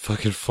it was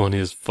fucking funny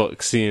as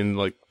fuck seeing,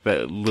 like,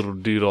 that little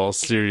dude all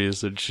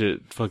serious and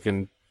shit.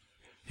 Fucking...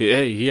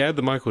 Hey, he had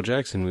the Michael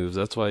Jackson moves.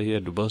 That's why he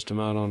had to bust him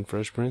out on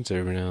Fresh Prince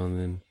every now and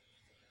then.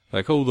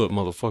 Like, hold up,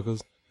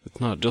 motherfuckers.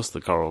 It's not just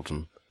the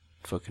Carlton.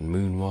 Fucking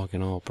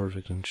moonwalking all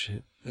perfect and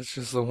shit. That's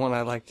just the one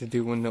I like to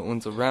do when no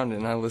one's around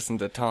and I listen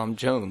to Tom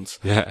Jones.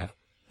 Yeah.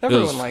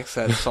 Everyone likes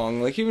that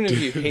song. Like, even if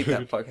you hate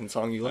that fucking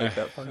song, you like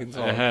that fucking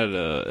song. I had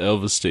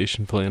Elvis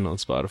station playing on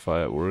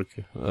Spotify at work,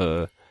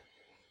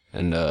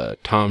 and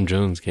Tom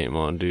Jones came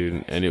on,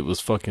 dude, and it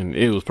was perfect.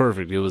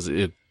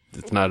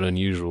 It's not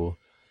unusual.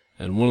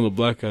 And one of the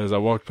black guys, I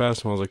walked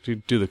past him, I was like,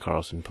 dude, do the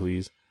Carlson,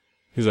 please.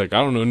 He's like,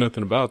 I don't know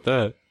nothing about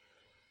that.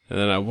 And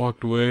then I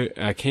walked away,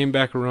 and I came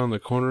back around the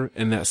corner,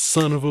 and that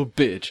son of a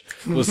bitch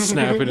was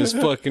snapping his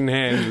fucking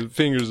hands and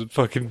fingers and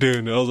fucking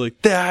doing it. I was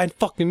like, I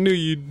fucking knew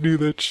you'd do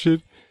that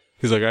shit.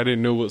 He's like, I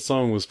didn't know what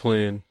song was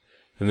playing.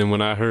 And then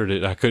when I heard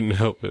it, I couldn't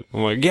help it.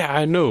 I'm like, yeah,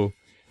 I know.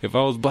 If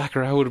I was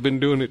blacker, I would have been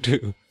doing it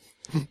too.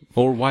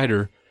 Or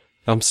whiter.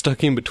 I'm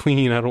stuck in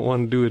between. I don't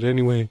want to do it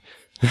anyway.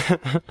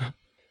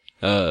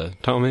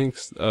 Tom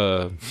Hanks,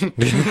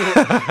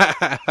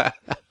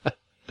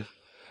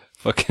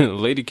 fucking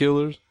Lady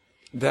Killers.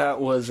 That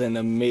was an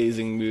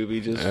amazing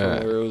movie, just from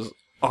where it was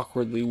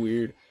awkwardly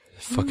weird.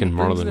 Fucking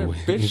Brings their Marlon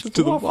bitch Wayans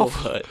to the Waffle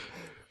Hut.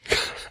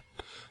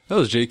 That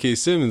was J.K.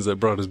 Simmons that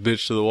brought his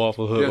bitch to the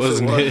Waffle Hut, Yes, it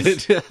wasn't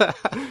was.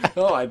 it?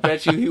 Oh, I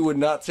bet you he would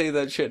not say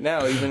that shit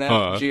now, even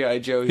after G.I.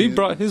 Joe. He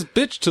brought his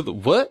bitch to the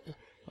what?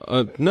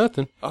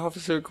 Nothing.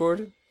 Officer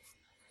Gordon.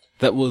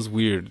 That was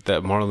weird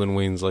that Marlon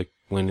Wayans like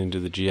went into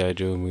the G.I.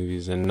 Joe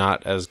movies and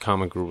not as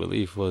comic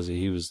relief, was he?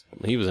 He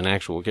was an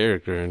actual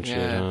character and shit,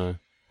 Yeah. huh?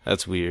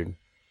 That's weird.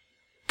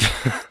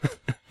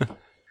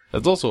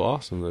 That's also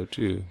awesome though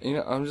too. You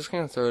know, I'm just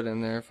gonna throw it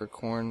in there for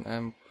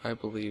Korn. I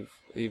believe,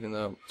 even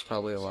though it's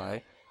probably a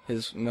lie,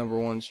 his number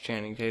one's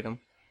Channing Tatum.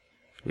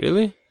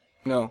 Really?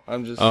 No,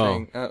 I'm just Oh.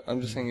 saying.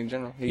 I'm just saying in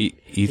general. He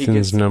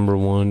Ethan's gets- number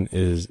one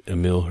is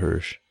Emil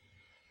Hirsch.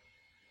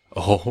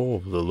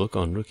 Oh, the look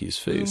on Rookie's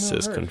face Emil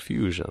says Hirsch?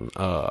 confusion.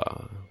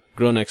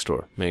 Girl Next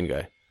Door, main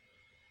guy.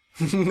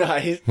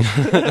 Nice.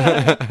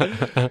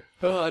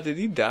 Oh, did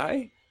he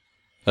die?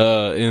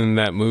 In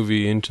that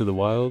movie Into the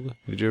Wild,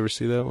 did you ever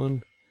see that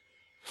one?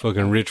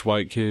 Fucking rich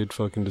white kid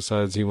fucking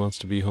decides he wants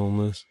to be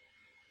homeless,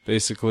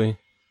 basically.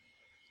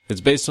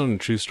 It's based on a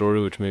true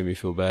story, which made me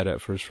feel bad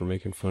at first for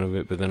making fun of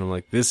it. But then I'm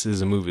like, this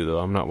is a movie, though.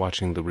 I'm not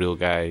watching the real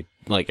guy,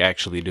 like,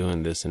 actually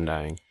doing this and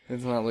dying.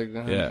 It's not like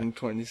the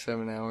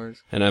 127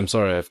 hours. And I'm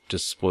sorry I've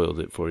just spoiled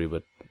it for you,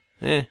 but,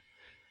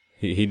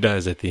 he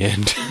dies at the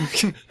end.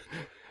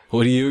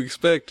 What do you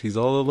expect? He's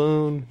all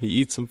alone. He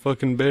eats some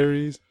fucking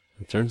berries.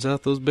 It turns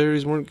out those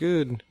berries weren't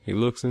good. He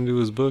looks into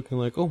his book and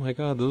like, oh my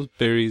god, those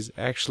berries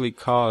actually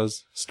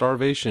cause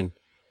starvation.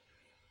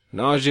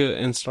 Nausea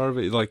and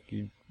starvation, like,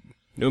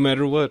 no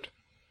matter what,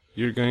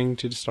 you're going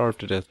to starve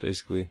to death,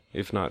 basically,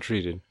 if not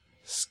treated.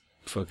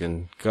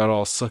 Fucking got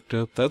all sucked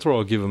up. That's where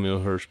I'll give Emile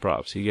Hirsch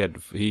props.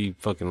 He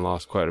fucking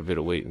lost quite a bit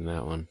of weight in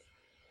that one.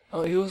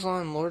 Oh, he was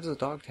on Lords of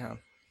Dogtown.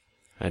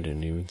 I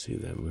didn't even see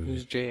that movie.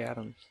 Who's Jay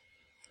Adams?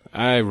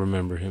 I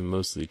remember him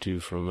mostly, too,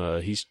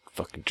 from, he's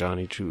fucking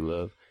Johnny True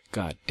Love.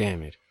 God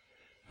damn it.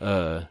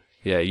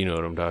 Yeah, you know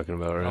what I'm talking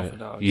about, right? Alpha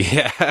Dog.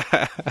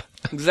 Yeah.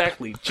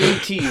 Exactly.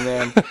 JT,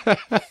 man.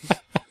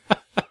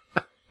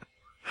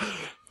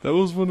 That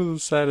was one of the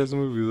saddest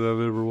movies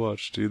I've ever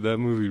watched, dude. That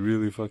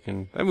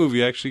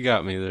movie actually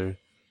got me there.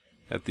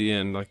 At the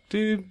end, like,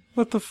 dude,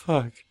 what the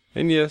fuck?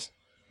 And yes,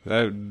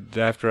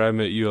 after I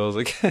met you, I was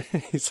like,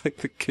 he's like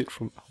the kid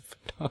from Alpha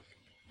Dog.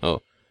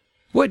 Oh.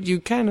 What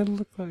you kind of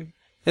look like.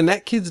 And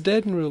that kid's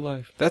dead in real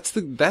life.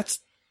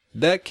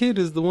 That kid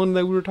is the one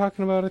that we were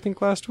talking about, I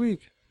think, last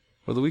week.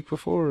 Or the week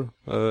before.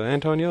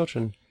 Anton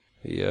Yelchin.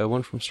 The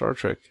one from Star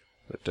Trek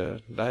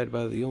that died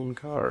by the own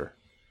car.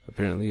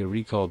 Apparently a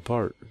recalled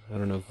part. I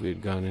don't know if we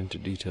had gone into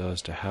detail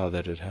as to how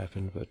that had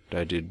happened, but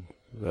I did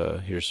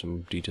hear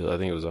some detail. I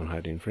think it was on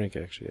Heidi and Frank,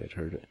 actually. I'd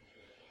heard it.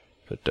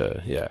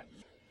 But, yeah.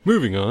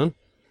 Moving on.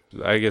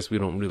 I guess we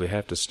don't really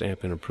have to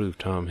stamp and approve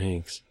Tom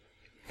Hanks.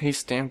 He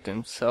stamped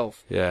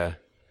himself. Yeah.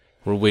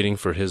 We're waiting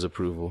for his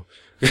approval.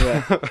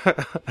 Yeah.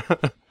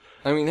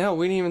 I mean, hell,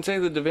 we didn't even say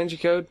the Da Vinci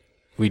Code.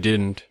 We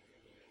didn't.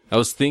 I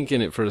was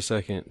thinking it for a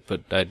second,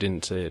 but I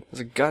didn't say it.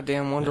 It's a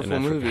goddamn wonderful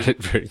and I movie. forgot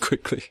it very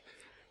quickly.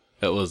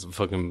 That was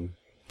fucking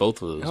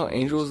both of those. Oh,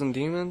 Angels and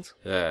Demons?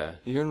 Yeah.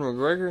 Ewan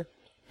McGregor?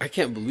 I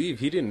can't believe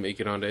he didn't make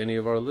it onto any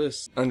of our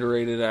lists.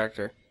 Underrated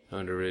actor.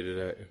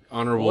 Underrated.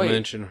 Honorable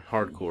mention,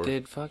 hardcore.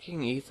 Did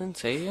fucking Ethan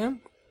say him?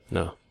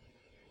 No.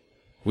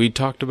 We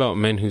talked about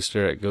Men Who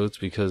Stare at Goats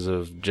because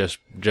of Jeff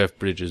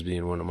Bridges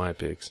being one of my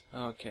picks.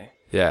 Okay.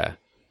 Yeah.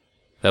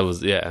 That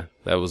was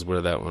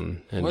where that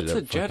one ended What's up.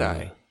 a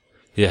Jedi?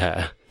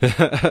 Yeah.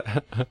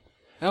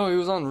 Oh, he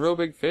was on Real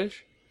Big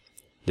Fish?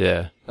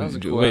 Yeah. That was a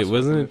cool Wait, ass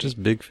wasn't movie. it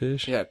just Big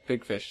Fish? Yeah,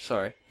 Big Fish,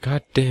 sorry.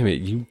 God damn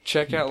it, you...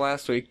 Check out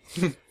last week.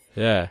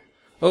 Yeah.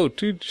 Oh,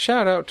 dude,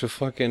 shout out to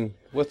fucking...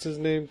 What's his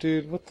name,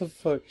 dude? What the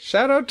fuck?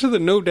 Shout out to the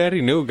No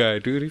Daddy No guy,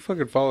 dude. He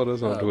fucking followed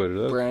us on Twitter.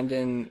 That's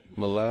Brandon...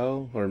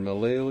 Malal or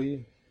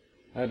Malale?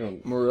 I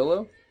don't...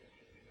 Murillo?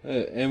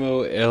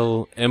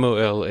 Molale.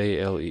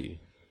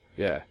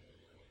 Yeah.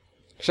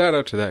 Shout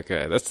out to that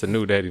guy. That's the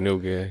No Daddy No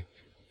guy.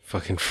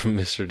 Fucking from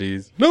Mr.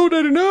 D's. No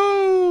Daddy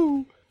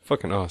No!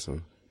 Fucking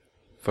awesome.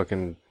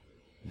 Fucking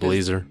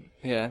Blazer.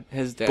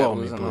 His dad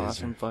Balmy was an Blazer.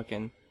 awesome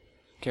fucking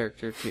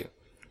character, too.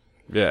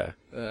 Yeah.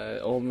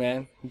 Old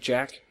man,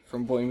 Jack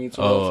from Boy Meets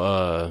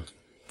World.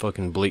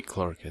 Fucking Blake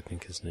Clark, I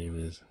think his name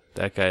is.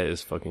 That guy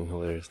is fucking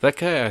hilarious. That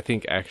guy, I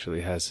think,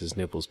 actually has his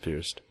nipples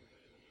pierced.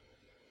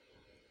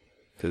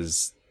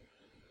 'Cause,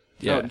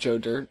 yeah. Oh, Joe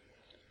Dirt.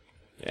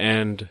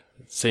 And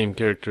same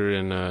character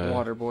in,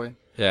 Waterboy.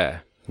 Yeah,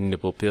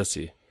 Nipple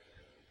Pussy.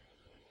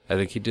 I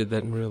think he did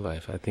that in real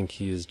life. I think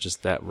he is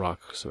just that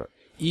rock star.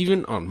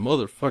 Even on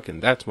motherfucking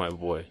That's My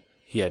Boy,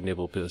 he had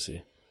nipple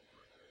pussy.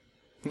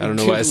 I don't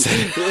know why I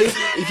said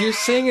If you're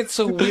saying it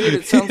so weird,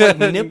 it sounds like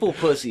nipple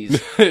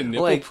pussies.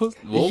 nipple Like, pussy.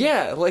 Well,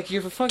 yeah, like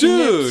you're fucking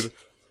dude, nips.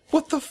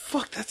 what the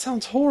fuck? That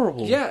sounds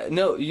horrible. Yeah,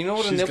 no, you know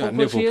what She's a nipple got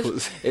pussy nipple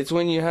is? pussy. It's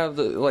when you have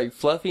the, like,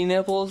 fluffy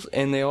nipples,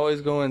 and they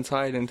always go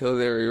inside until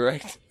they're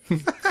erect.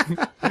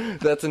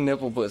 That's a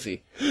nipple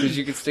pussy. Because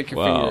you can stick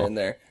your finger in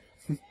there.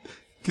 You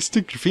can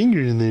stick your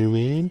finger in there,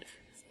 man.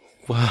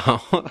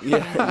 Wow.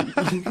 Yeah.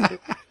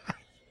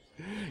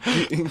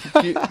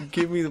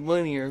 Give me the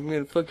money or I'm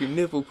gonna fuck your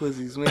nipple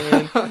pussies,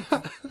 man.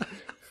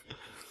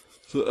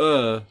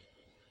 So,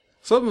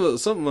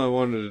 something I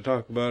wanted to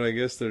talk about, I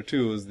guess, there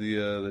too, was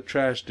the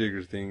trash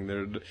digger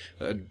thing.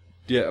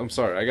 Yeah, I'm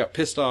sorry, I got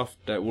pissed off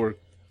at work.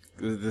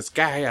 This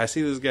guy, I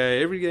see this guy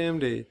every damn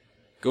day,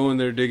 going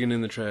there digging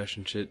in the trash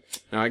and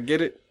shit. Now I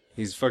get it,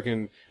 he's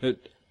fucking.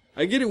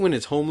 I get it when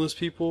it's homeless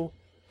people,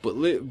 but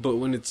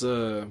when it's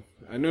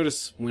I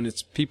notice when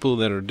it's people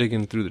that are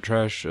digging through the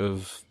trash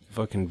of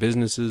fucking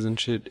businesses and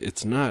shit,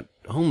 it's not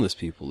homeless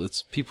people.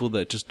 It's people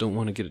that just don't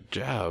want to get a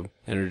job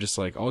and are just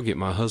like, I'll get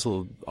my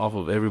hustle off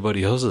of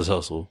everybody else's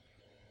hustle.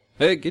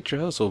 Hey, get your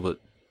hustle, but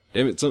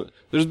damn it,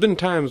 there's been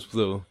times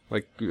though,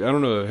 like, I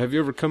don't know, have you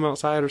ever come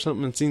outside or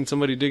something and seen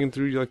somebody digging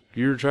through like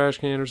your trash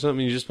can or something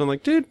and you just been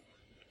like, dude,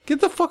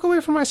 get the fuck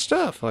away from my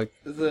stuff? Like,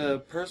 the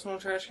personal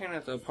trash can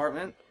at the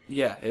apartment?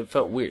 Yeah, it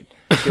felt weird.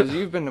 Because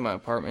you've been to my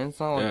apartment. It's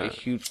not like a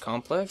huge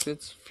complex.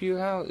 It's a few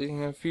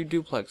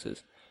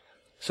duplexes.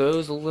 So it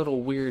was a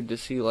little weird to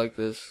see like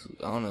this,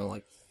 I don't know,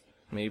 like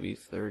maybe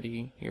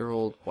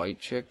 30-year-old white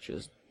chick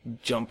just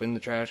jump in the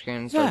trash can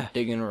and start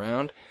digging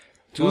around.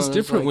 It was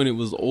different when it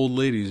was old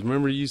ladies.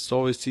 Remember, you used to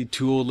always see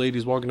 2 old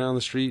ladies walking down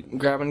the street?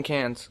 Grabbing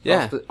cans.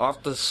 Yeah.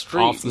 Off the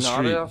street. Off the not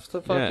street. off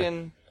the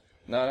fucking...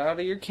 Not out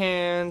of your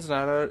cans,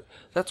 not out...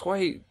 That's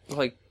why,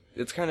 like,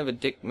 it's kind of a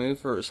dick move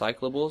for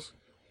recyclables.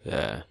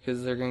 Yeah.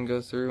 Because they're going to go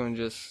through and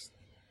just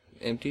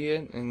empty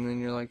it, and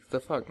then you're like, the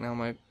fuck, now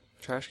my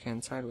trash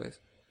can's sideways.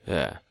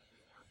 Yeah.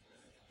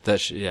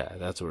 That's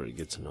where it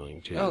gets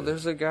annoying, too. Oh,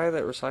 there's a guy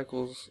that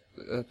recycles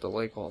at the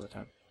lake all the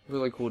time.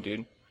 Really cool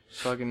dude.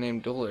 Fucking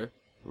named Duller.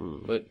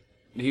 But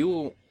he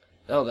will...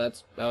 Oh,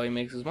 that's how he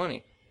makes his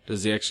money.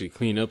 Does he actually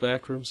clean up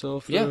after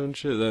himself? Yeah. And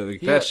shit?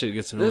 That shit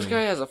gets annoying. This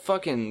guy has a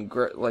fucking,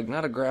 like,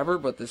 not a grabber,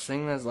 but this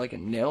thing that's like a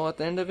nail at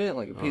the end of it,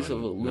 like a piece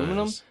of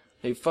aluminum. Nice.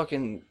 They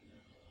fucking...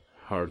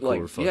 Hardcore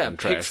Like, fucking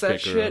trash picks that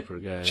picker shit, upper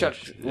guy.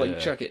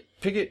 chuck it.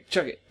 Pick it,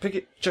 chuck it, pick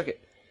it, chuck it.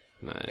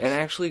 Nice. And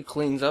actually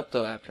cleans up,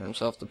 though, after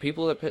himself. The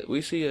people that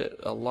we see it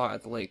a lot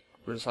at the lake,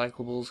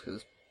 recyclables,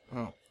 because,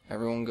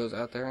 everyone goes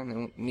out there and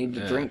they need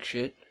to drink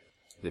shit.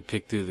 They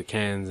pick through the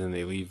cans and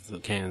they leave the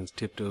cans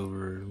tipped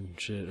over and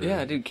shit.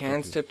 Yeah, dude,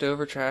 cans tipped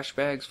over, trash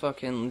bags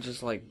fucking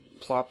just, like,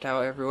 plopped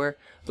out everywhere.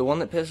 The one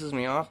that pisses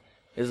me off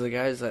is the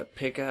guys that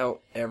pick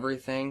out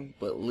everything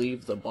but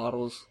leave the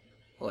bottles,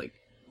 like,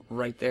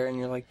 right there, and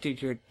you're like,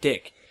 dude, you're a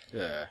dick.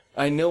 Yeah.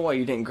 I know why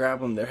you didn't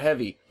grab them, they're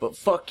heavy, but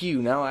fuck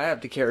you, now I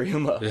have to carry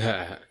them up.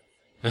 Yeah.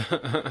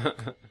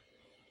 That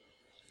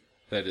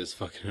is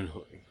fucking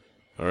annoying.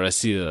 Or I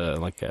see,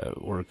 like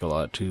at work a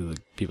lot too,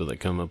 the people that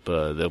come up,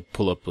 they'll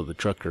pull up with a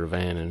truck or a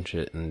van and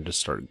shit and just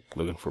start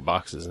looking for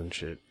boxes and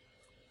shit.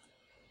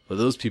 But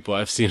those people,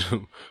 I've seen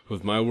them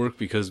with my work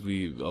because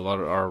a lot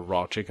of our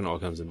raw chicken all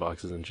comes in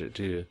boxes and shit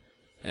too.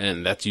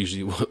 And that's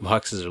usually what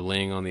boxes are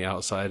laying on the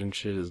outside and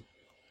shit, is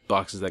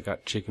boxes that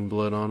got chicken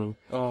blood on them.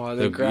 Oh,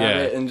 they grab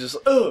it and just,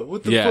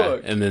 what the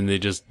fuck? And then they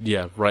just,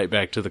 right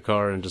back to the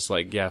car and just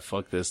like,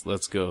 fuck this,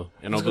 let's go.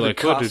 And I'll be like,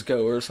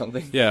 Costco or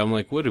something. Yeah, I'm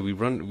like, what did we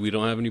run? We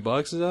don't have any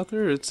boxes out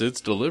there? It's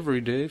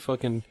delivery day.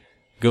 Fucking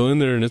go in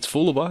there and it's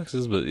full of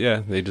boxes. But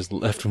yeah, they just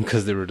left them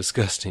because they were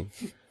disgusting.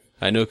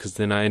 I know, because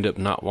then I end up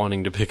not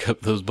wanting to pick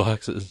up those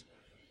boxes.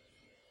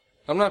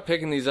 I'm not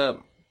picking these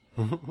up.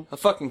 I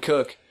fucking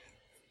cook.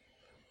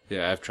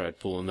 Yeah, I've tried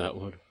pulling that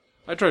one.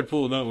 I tried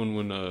pulling that one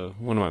when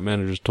one of my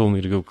managers told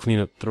me to go clean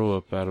up throw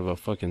up out of a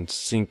fucking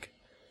sink.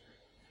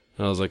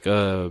 And I was like,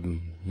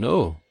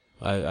 no,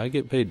 I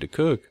get paid to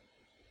cook.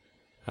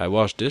 I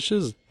wash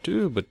dishes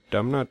too, but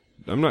I'm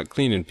not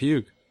cleaning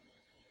puke.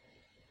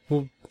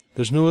 Well,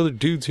 there's no other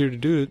dudes here to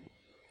do it.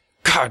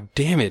 God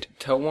damn it.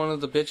 Tell one of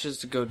the bitches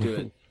to go do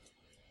it.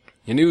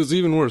 And it was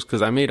even worse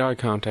because I made eye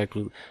contact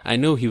with... I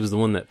know he was the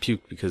one that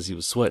puked because he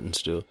was sweating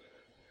still.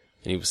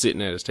 And he was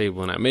sitting at his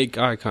table, and I made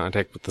eye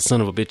contact with the son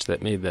of a bitch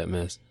that made that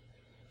mess.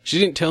 She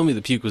didn't tell me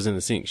the puke was in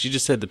the sink. She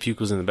just said the puke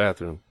was in the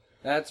bathroom.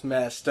 That's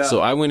messed up. So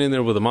I went in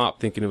there with a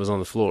mop thinking it was on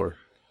the floor.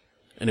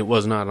 And it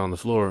was not on the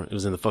floor. It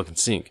was in the fucking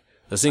sink.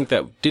 A sink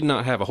that did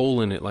not have a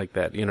hole in it like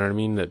that. You know what I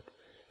mean? That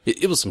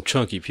it was some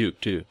chunky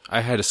puke, too.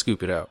 I had to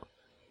scoop it out.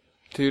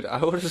 Dude,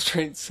 I would have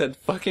straight said,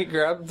 fucking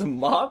grab the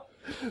mop,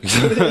 put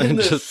it in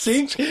the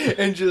sink,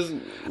 and just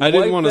I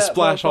didn't want to wipe that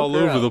splash all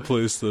over motherfucker the out.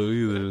 place, though,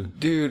 either.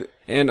 Dude.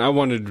 And I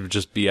wanted to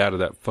just be out of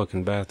that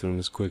fucking bathroom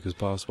as quick as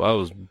possible. I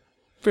was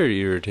very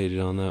irritated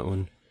on that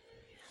one.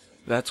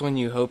 That's when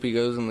you hope he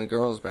goes in the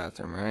girls'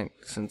 bathroom, right?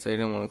 Since they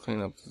didn't want to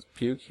clean up his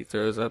puke, he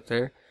throws up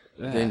there.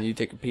 Yeah. Then you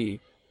take a pee.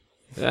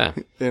 Yeah.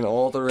 In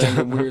all the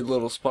random weird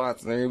little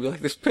spots. And they're going to be like,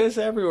 there's piss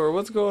everywhere.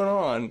 What's going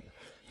on?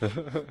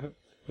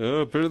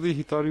 Apparently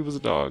he thought he was a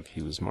dog.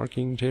 He was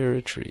marking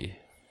territory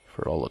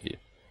for all of you.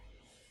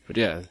 But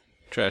yeah,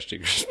 trash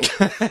diggers.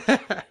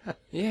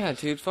 Yeah,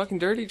 dude, fucking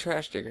dirty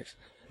trash diggers.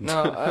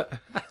 No,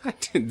 I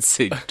didn't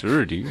say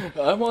dirty.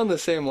 I'm on the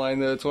same line,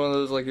 though. It's one of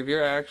those, like, if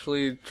you're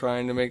actually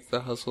trying to make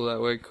the hustle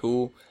that way,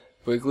 cool.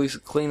 But at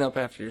least clean up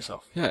after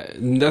yourself. Yeah,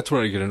 and that's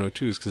where I get annoyed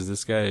too, is because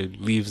this guy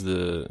leaves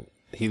the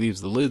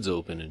lids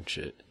open and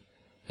shit.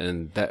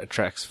 And that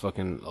attracts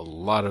fucking a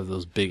lot of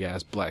those big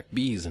ass black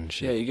bees and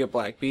shit. Yeah, you get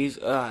black bees.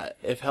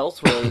 If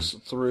health rolls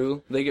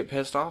through, they get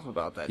pissed off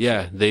about that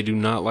Yeah, shit. they do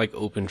not like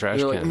open trash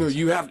They're cans. like, no,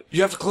 you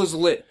have to close the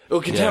lid.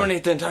 It'll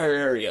contaminate the entire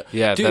area.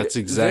 Yeah, Dude, that's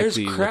exactly there's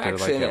what they're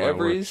cracks like in at my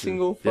every work, too.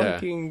 single Yeah.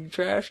 fucking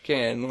trash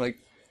can. Like,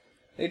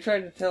 they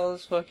tried to tell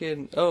us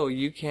fucking, oh,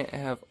 you can't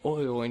have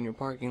oil in your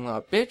parking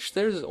lot. Bitch,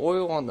 there's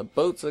oil on the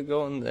boats that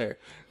go in there.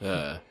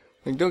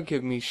 Like, don't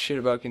give me shit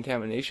about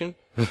contamination.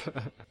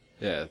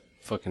 Yeah,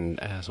 fucking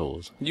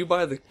assholes. You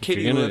buy the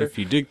kitty If litter. if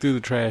you dig through the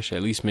trash,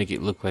 at least make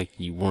it look like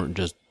you weren't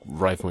just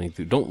rifling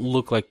through. Don't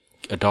look like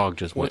a dog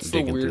just What's went the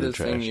digging through the weirdest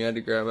trash. thing you had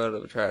to grab out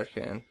of a trash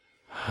can?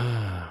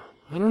 I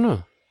don't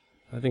know.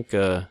 I think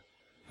I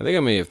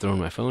may have thrown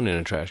my phone in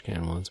a trash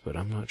can once, but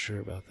I'm not sure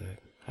about that.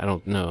 I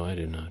don't know. I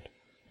did not.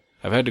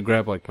 I've had to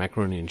grab like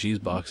macaroni and cheese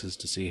boxes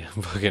to see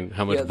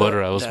how much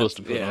butter I was supposed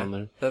to put on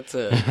there.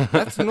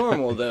 That's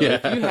normal though. Yeah.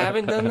 If you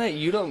haven't done that,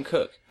 you don't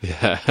cook.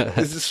 Yeah.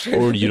 This is straight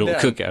Or up you and don't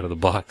down. cook out of the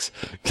box.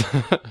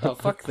 Oh,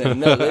 fuck them.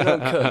 No, they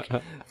don't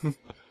cook.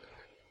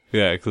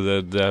 Yeah,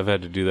 because I've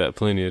had to do that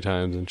plenty of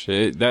times and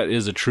shit. That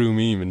is a true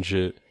meme and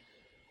shit.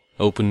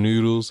 Open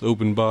noodles,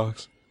 open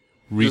box,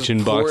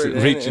 reaching pour it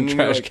in, reaching and then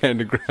trash you're like, can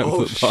to grab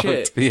 "Oh, the box.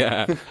 shit."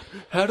 Yeah.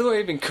 How do I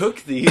even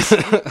cook these?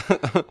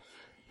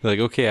 Like,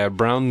 okay, I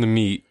browned the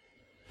meat.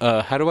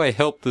 How do I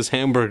help this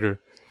hamburger?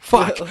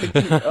 Fuck. Like,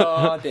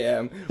 oh,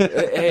 damn.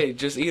 Hey,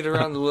 just eat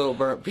around the little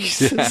burnt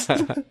pieces.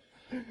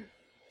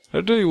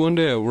 I'll tell you, one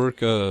day at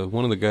work,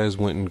 one of the guys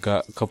went and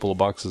got a couple of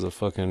boxes of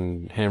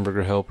fucking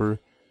hamburger helper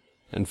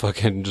and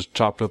fucking just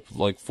chopped up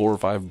like 4 or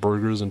 5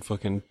 burgers and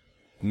fucking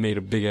made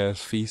a big ass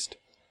feast.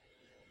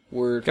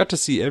 Word. Got to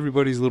see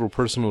everybody's little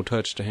personal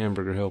touch to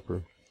hamburger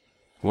helper.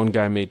 One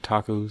guy made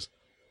tacos.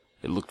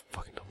 It looked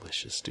fucking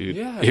delicious, dude.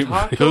 Yeah, it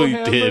taco really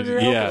hamburger did.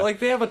 helper. Yeah, Like,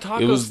 they have a It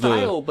taco was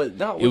style, but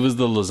not it with... was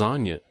the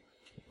lasagna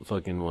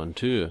fucking one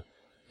too,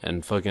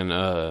 and fucking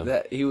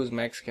That, he was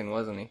Mexican,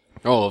 wasn't he?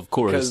 Oh, of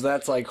course. Because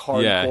that's like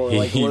hardcore. Yeah,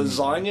 Like,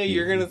 lasagna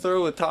you're gonna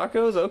throw with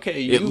tacos?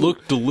 Okay, you... It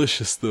looked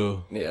delicious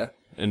though. Yeah.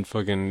 And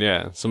fucking,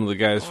 yeah, some of the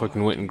guys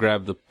fucking went and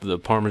grabbed the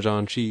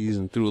Parmesan cheese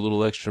and threw a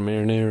little extra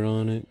marinara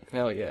on it.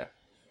 Hell yeah.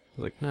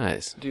 Like,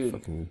 nice. Dude,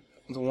 Fucking,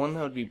 the one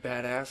that would be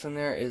badass in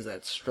there is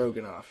that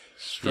stroganoff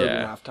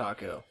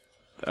taco.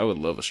 I would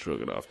love a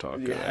stroganoff taco,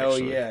 Yeah, hell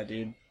actually. yeah,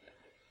 dude.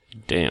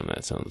 Damn,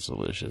 that sounds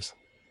delicious.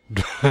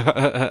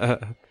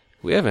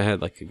 We haven't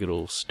had like a good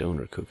old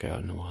stoner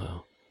cookout in a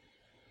while.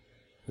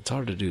 It's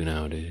hard to do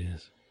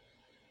nowadays.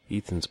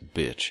 Ethan's a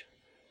bitch.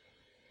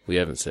 We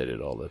haven't said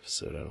it all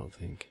episode, I don't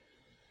think.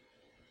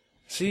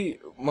 See,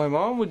 my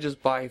mom would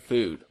just buy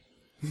food.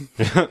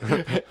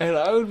 And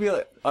I would be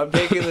like, I'm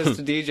taking this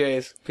to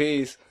DJ's.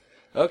 Peace.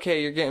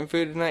 Okay, you're getting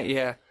food tonight?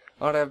 Yeah.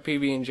 I'll have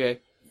PB&J.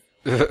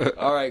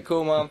 Alright,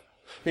 cool, Mom.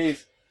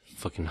 Peace.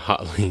 Fucking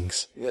hot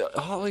links. Yeah,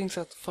 hot links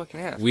out the fucking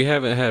ass. We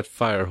haven't had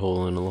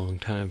Firehole in a long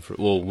time.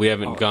 We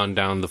haven't gone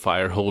down the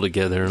fire hole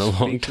together in a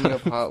long Speaking time.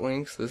 of hot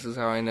links, this is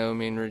how I know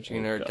me and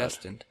Regina are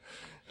destined.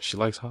 She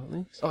likes hot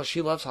links? Oh,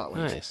 she loves hot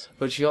links. Nice.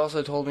 But she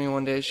also told me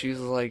one day, she was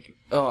like,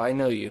 oh, I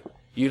know you.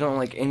 You don't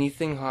like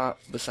anything hot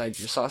besides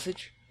your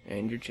sausage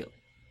and your chili.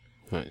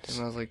 Nice.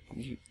 And I was like,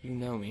 you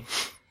know me.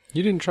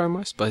 You didn't try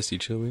my spicy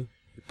chili,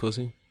 you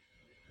pussy.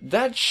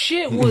 That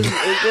shit was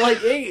like,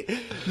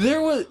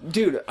 there was,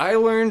 dude, I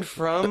learned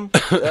from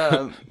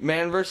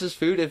Man vs.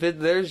 Food, if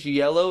there's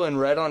yellow and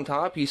red on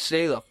top, you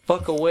stay the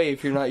fuck away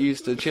if you're not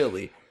used to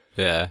chili.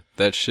 Yeah,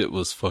 that shit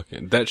was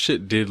fucking... That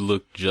shit did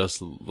look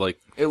just like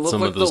It looked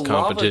some like of those the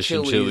lava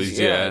competition chilies,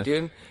 yeah.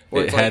 dude.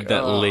 Where It it's had like,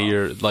 that oh,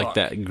 layer, like fuck.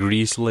 that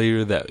grease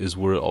layer that is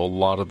where a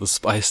lot of the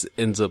spice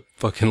ends up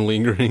fucking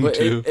lingering But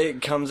too.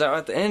 it comes out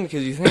at the end,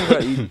 because you think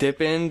about it, you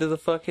dip into the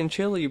fucking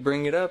chili, you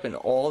bring it up, and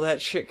all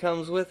that shit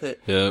comes with it.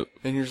 Yep.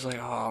 And you're just like,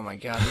 oh my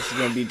god, this is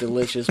gonna be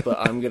delicious, but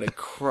I'm gonna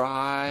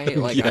cry.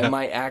 Like, I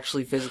might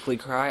actually physically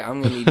cry.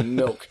 I'm gonna need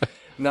milk.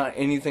 Not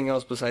anything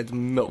else besides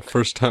milk.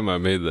 First time I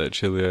made that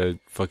chili, I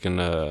fucking,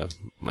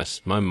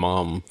 my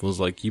mom was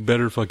like, you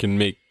better fucking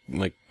make,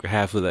 like,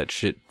 half of that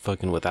shit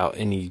fucking without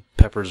any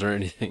peppers or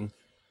anything.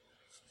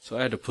 So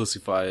I had to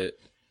pussify it.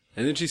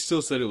 And then she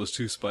still said it was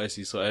too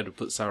spicy, so I had to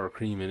put sour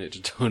cream in it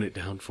to tone it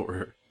down for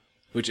her.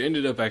 Which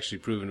ended up actually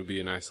proving to be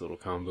a nice little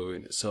combo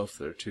in itself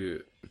there,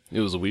 too.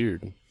 It was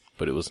weird,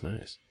 but it was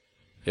nice.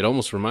 It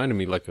almost reminded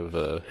me like of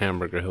a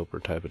hamburger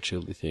helper type of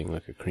chili thing,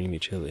 like a creamy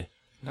chili.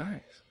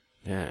 Nice.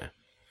 Yeah.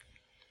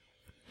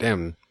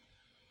 Damn,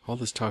 all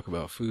this talk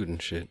about food and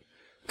shit.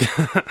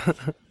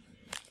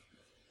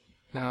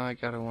 Now I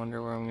gotta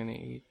wonder where I'm gonna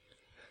eat.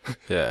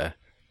 Yeah.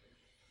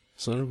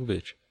 Son of a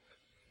bitch.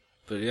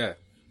 But yeah.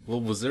 Well,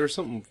 was there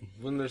something,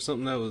 wasn't there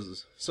something that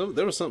was,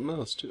 there was something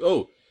else too.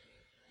 Oh!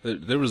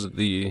 There was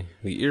the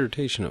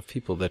irritation of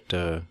people that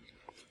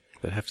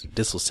have to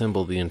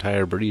disassemble the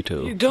entire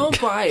burrito. Don't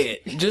buy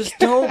it. Just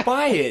don't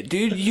buy it,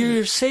 dude.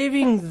 You're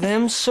saving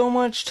them so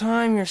much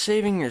time. You're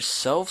saving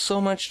yourself so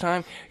much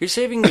time. You're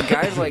saving the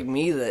guys like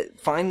me that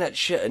find that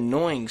shit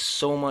annoying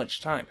so much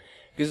time.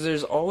 Because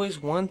there's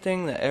always one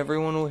thing that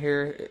everyone will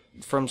hear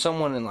from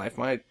someone in life.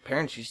 My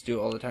parents used to do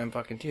it all the time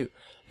fucking too.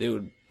 They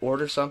would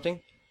order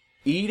something,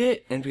 eat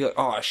it, and be like,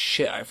 oh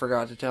shit, I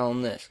forgot to tell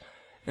them this.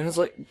 And it's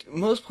like,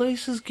 most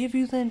places give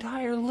you the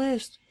entire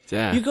list.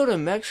 Yeah. You go to a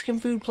Mexican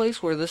food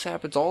place where this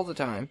happens all the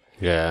time.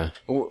 Yeah.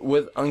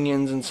 With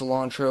onions and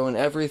cilantro and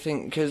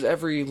everything, because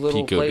every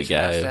little Pico place de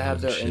has to gallo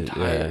have their and shit,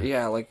 entire,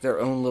 yeah. like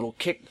their own little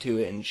kick to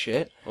it and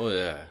shit. Oh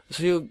yeah.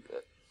 So you,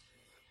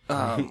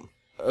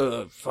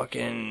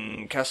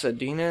 fucking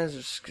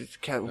Casadinas,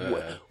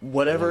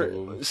 whatever,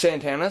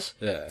 Santana's,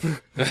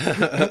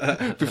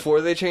 Yeah.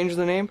 before they changed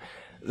the name.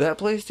 That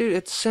place, dude,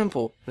 it's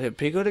simple. They have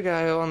pico de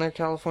gallo on their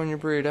California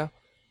burrito,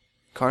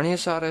 carne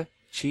asada,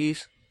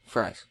 cheese,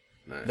 fries.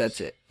 Nice. That's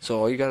it. So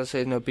all you gotta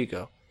say is no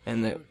pico,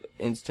 and they're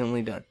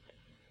instantly done.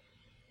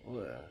 Oh,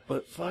 yeah.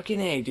 But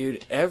fucking A,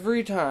 dude,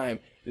 every time,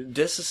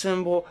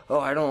 disassemble, oh,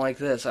 I don't like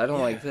this, I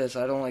don't like this,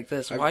 I don't like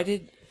this. Why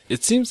did...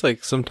 It seems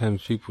like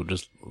sometimes people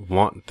just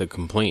want the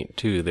complaint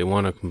too. They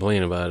want to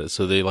complain about it,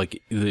 so they like,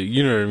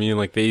 you know what I mean?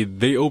 Like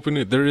they open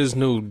it. There is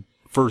no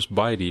first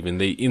bite even.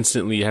 They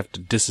instantly have to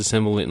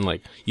disassemble it and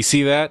like, you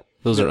see that?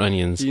 Those are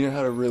onions. You know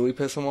how to really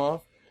piss them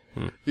off?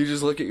 You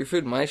just look at your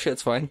food. My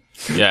shit's fine.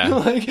 Yeah.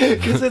 Like,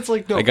 because it's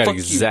like, no, I got fuck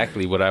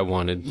exactly what I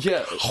wanted. you.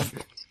 Yeah.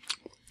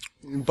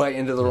 Bite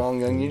into the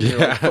wrong onion. You're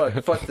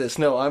like, fuck this.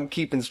 No, I'm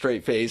keeping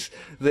straight face.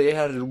 They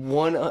had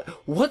one.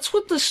 What's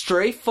with the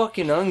stray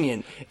fucking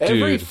onion?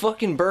 Every Dude.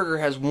 fucking burger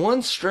has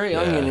one stray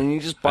onion, and you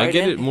just bite I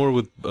get in. it more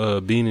with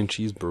bean and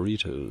cheese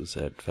burritos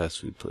at fast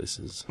food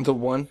places. The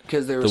one,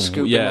 because they were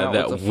scooping Yeah, out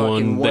that with the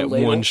fucking one, that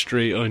ladle. one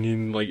stray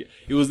onion. Like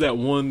it was that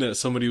one that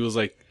somebody was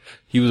like,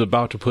 he was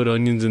about to put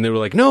onions, and they were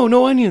like,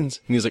 no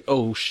onions. And he's like,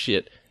 oh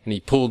shit, and he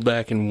pulled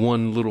back, and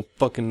one little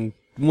fucking.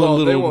 They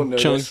won't Little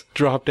chunk notice.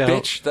 dropped out.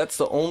 Bitch, that's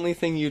the only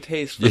thing you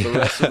taste for the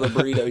rest of the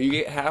burrito. You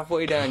get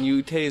halfway down,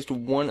 you taste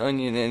one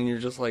onion, and you're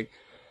just like,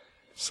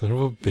 Son of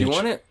a bitch. you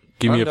want it?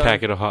 Give me I'm a done.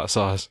 packet of hot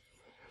sauce.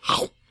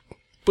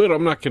 But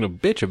I'm not gonna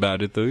bitch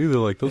about it though either.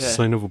 Like those Yeah.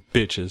 son of a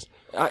bitches.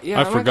 Yeah, I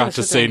I'm not forgot gonna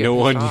to sit there say and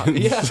no get pissed off.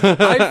 onions. Yeah,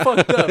 I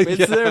fucked up. It's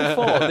Yeah. their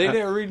fault. They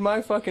didn't read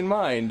my fucking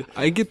mind.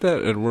 I get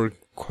that at work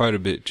quite a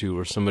bit too,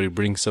 where somebody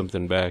brings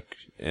something back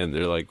and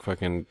they're like,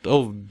 "Fucking,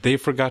 oh, they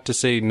forgot to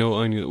say no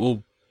onion."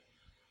 Well,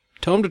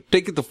 tell them to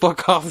take it the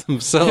fuck off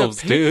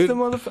themselves, Yeah, pick dude.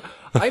 the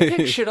I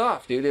pick shit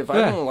off, dude. If I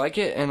Yeah. don't like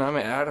it and I'm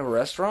at a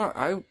restaurant,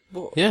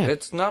 Yeah.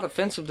 it's not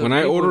offensive to When the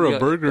I people order who a get-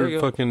 there burger, you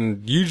go.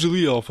 fucking,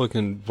 usually I'll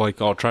fucking,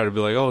 like, I'll try to be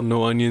like, oh,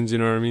 no onions, you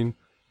know what I mean?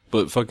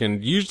 But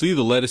fucking, usually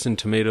the lettuce and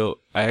tomato,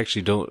 I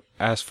actually don't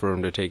ask for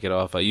them to take it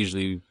off. I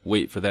usually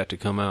wait for that to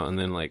come out and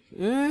then like,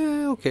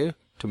 okay,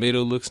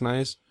 tomato looks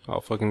nice.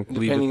 I'll fucking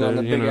leave it Depending there, on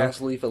the you big know? ass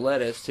leaf of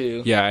lettuce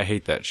too. Yeah, I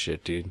hate that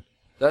shit, dude.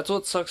 That's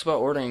what sucks about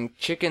ordering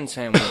chicken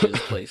sandwiches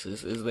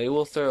places is they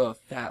will throw a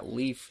fat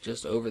leaf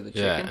just over the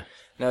chicken. Yeah.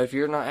 Now, if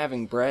you're not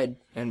having bread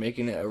and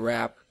making it a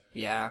wrap,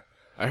 yeah.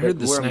 I heard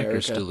the We're snacker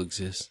America. still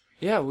exists.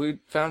 Yeah, we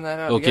found that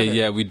out Okay, together.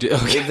 yeah, we did.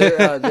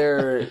 Okay.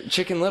 They're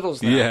Chicken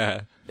Littles now.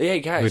 Yeah.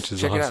 Hey, guys, Which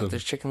is check it awesome. out.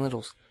 There's Chicken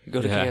Littles. You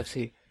go to Yeah.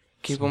 KFC.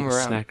 Keep them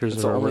around. Snackers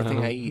That's are the only around.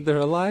 thing I eat. They're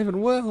alive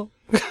and well.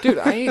 Dude,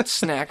 I ate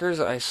Snackers,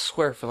 I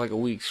swear, for like a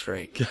week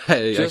straight.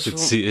 I Just could from-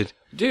 see it.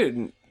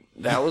 Dude,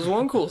 that was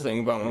one cool thing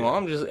about my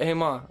mom. Just, hey,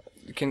 Ma,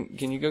 can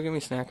you go get me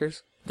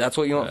Snackers? That's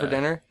what you want for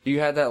dinner? You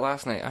had that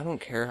last night. I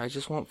don't care. I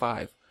just want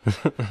 5.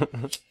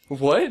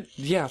 What?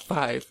 Yeah,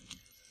 5.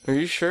 Are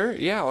you sure?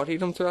 Yeah, I'll eat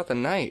them throughout the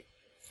night.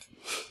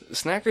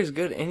 Snackers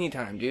good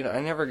anytime, dude. I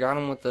never got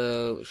them with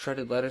the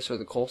shredded lettuce or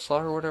the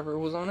coleslaw or whatever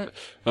was on it.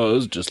 Oh, it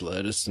was just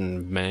lettuce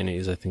and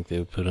mayonnaise, I think they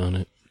would put on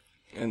it.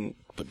 And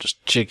But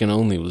just chicken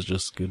only was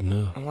just good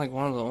enough. I'm like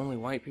one of the only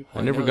white people.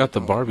 I never know got that the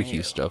don't like barbecue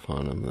mayo. stuff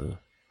on them, though.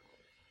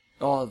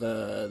 Oh,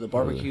 the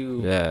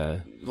barbecue, Yeah.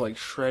 like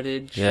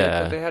shredded shit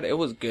Yeah. that they had. It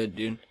was good,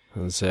 dude.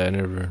 I'd say I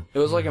never... It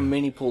was like a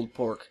mini pulled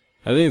pork.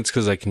 I think it's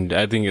because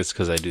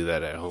I do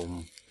that at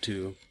home,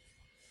 too.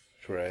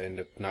 Where I end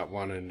up not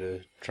wanting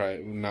to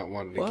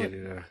What? get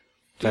in a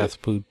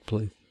fast food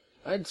place.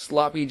 I had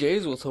sloppy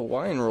J's with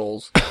Hawaiian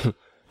rolls.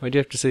 Why'd you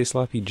have to say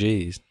sloppy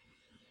J's?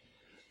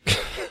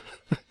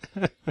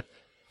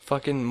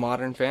 Fucking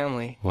Modern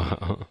Family.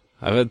 Wow.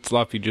 I've had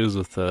sloppy joes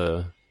with,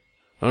 oh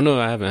no,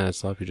 I haven't had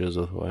sloppy joes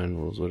with Hawaiian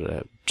rolls. What did I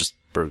have? Just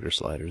burger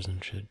sliders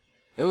and shit.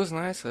 It was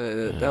nice.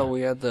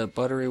 We had the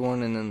buttery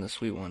one and then the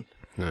sweet one.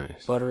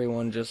 Nice. Buttery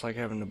one, just like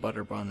having the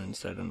butter bun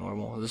instead of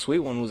normal. The sweet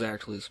one was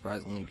actually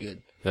surprisingly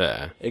good.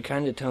 Yeah. It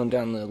kind of toned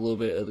down the little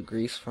bit of the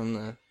grease from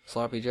the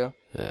sloppy Joe,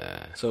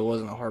 Yeah. so it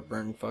wasn't a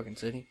heartburn fucking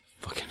city.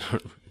 Fucking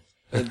hard.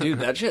 And dude,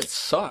 that shit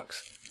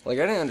sucks. Like,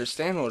 I didn't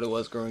understand what it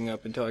was growing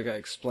up until I got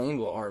explained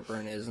what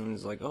heartburn is, and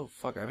it's like, oh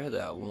fuck, I've had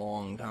that a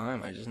long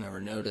time. I just never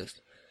noticed.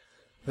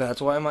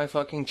 That's why my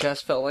fucking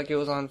chest felt like it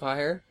was on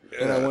fire,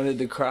 and I wanted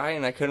to cry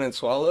and I couldn't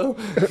swallow.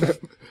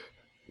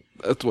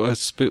 That's why I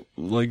spit,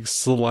 like,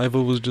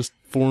 saliva was just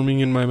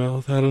forming in my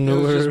mouth out of It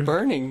nowhere. was just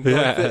burning.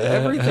 Yeah. Like,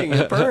 everything,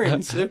 it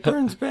burns. It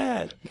burns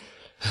bad.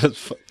 That's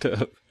fucked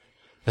up.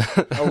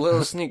 A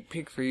little sneak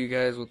peek for you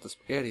guys with the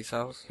spaghetti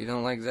sauce. You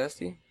don't like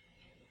zesty?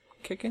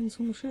 Kick in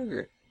some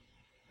sugar.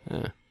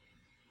 Yeah.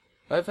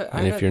 I've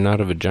And if you're not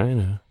a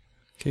vagina,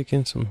 kick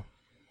in some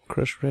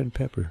crushed red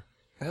pepper.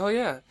 Hell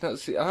yeah. No,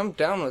 see, I'm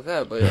down with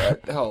that, but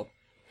hell,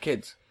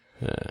 kids.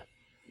 Yeah.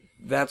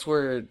 That's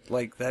where,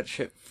 like, that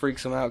shit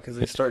freaks them out because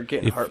they start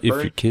getting If heartburn.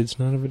 your kid's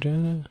not a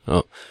vagina?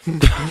 Oh.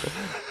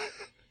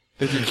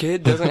 If your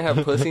kid doesn't have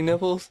pussy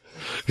nipples,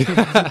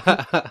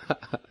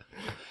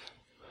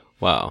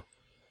 Wow.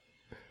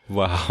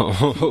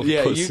 Wow.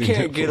 yeah, you Pussy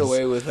can't get nipples.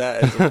 away with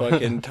that as a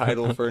fucking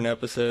title for an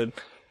episode.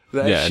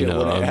 That Yeah, shit no,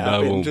 wouldn't I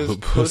happen. won't Just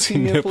put pussy pussy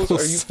nipples? Are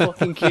nipples. you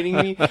fucking kidding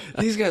me?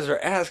 These guys are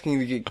asking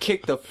to get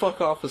kicked the fuck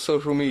off of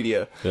social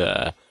media.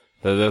 Yeah.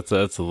 That's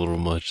a little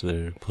much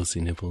there.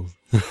 Pussy nipples.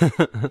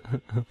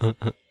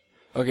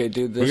 Okay,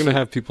 dude, We're gonna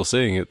have people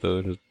saying it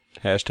though. Just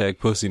hashtag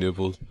pussy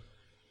nipples.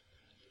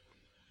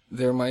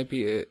 there might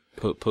be a...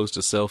 Post a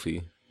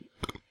selfie.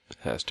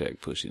 Hashtag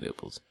pussy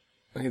nipples.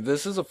 Okay,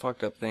 this is a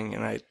fucked up thing,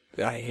 and I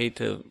hate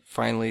to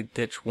finally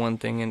ditch one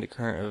thing into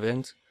current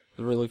events. It's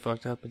really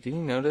fucked up, but did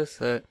you notice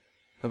that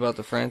about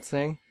the France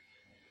thing?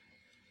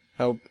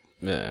 How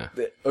Yeah.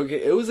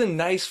 Okay, it was in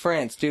Nice,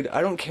 France, dude.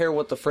 I don't care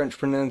what the French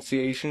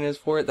pronunciation is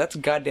for it. That's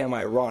goddamn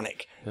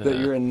ironic that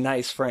you're in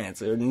Nice,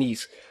 France, or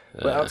Nice.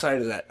 But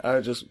outside of that,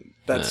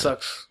 that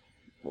sucks.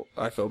 Well,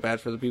 I feel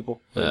bad for the people.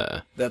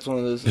 That's one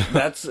of those.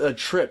 That's a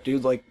trip,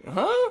 dude. Like,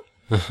 huh?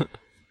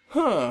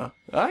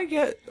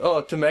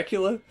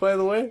 Temecula, by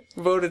the way,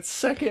 voted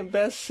second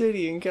best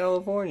city in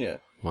California.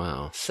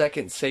 Wow.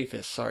 Second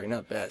safest. Sorry,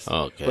 not best.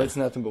 Okay. But it's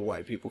nothing but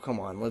white people. Come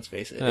on, let's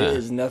face it. It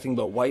is nothing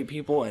but white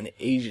people and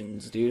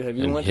Asians, dude. Have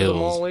you went to the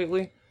mall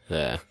lately?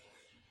 Yeah.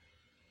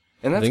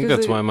 And I think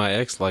that's why my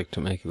ex liked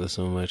Temecula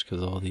so much,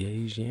 because all the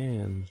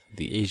Asians,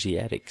 the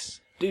Asiatics.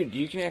 Dude,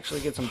 you can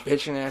actually get some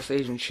bitchin' ass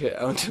Asian shit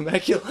out in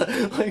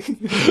Temecula.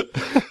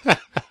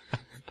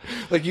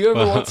 Like you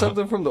ever want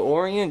something from the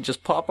Orient?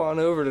 Just pop on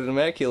over to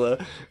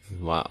Temecula.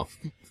 Wow.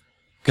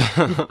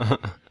 Can't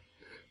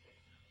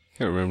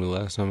remember the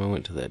last time I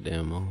went to that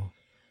damn mall.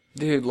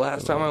 Dude,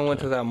 last time I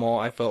went to that mall,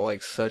 I felt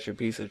like such a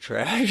piece of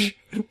trash.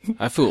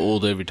 I feel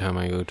old every time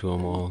I go to a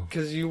mall.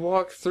 Because you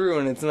walk through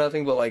and it's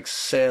nothing but like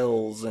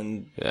sales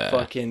and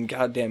fucking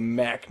goddamn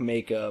Mac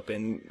makeup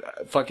and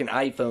fucking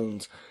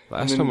iPhones.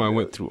 Last time I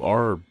went through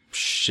our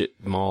shit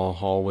mall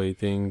hallway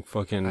thing,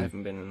 fucking... I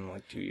haven't been in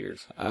like 2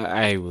 years.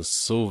 I was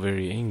so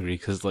very angry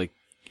because like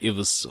it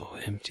was so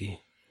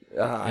empty.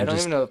 I don't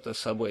even know if the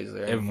subway's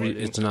there anymore.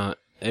 It's not.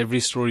 Every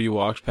store you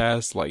walked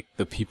past, like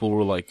the people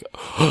were like...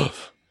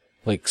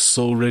 like,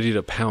 so ready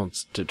to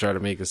pounce to try to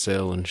make a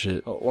sale and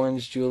shit.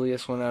 Orange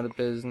Julius went out of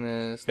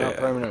business. Not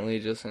permanently,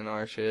 just in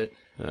our shit.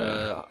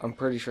 I'm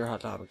pretty sure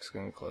Hot Topic's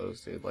gonna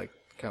close, dude. Like,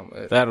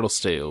 that'll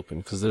stay open,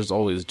 because there's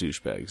always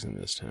douchebags in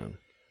this town.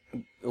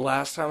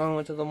 Last time I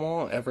went to the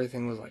mall,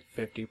 everything was like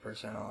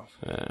 50% off.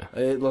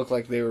 It looked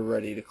like they were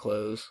ready to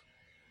close.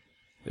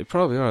 They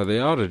probably are. They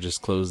ought to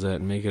just close that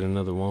and make it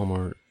another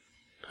Walmart.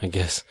 I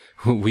guess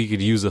we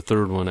could use a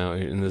third one out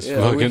here in this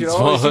fucking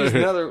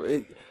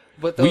smaller...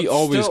 But we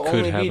always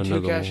could have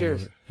another 2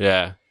 cashiers. Walmart.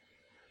 Yeah.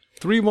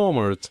 3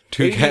 Walmarts,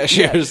 2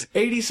 cashiers.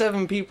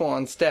 87 people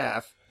on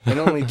staff, and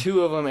only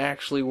 2 of them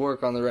actually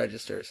work on the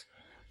registers.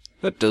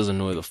 That does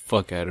annoy the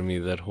fuck out of me,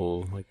 that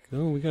whole, like,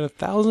 oh, we got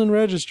 1,000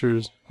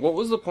 registers. What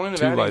was the point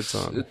of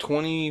adding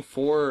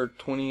 24 or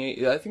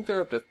 28? I think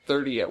they're up to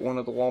 30 at one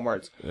of the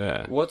Walmarts.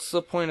 Yeah. What's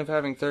the point of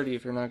having 30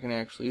 if you're not going to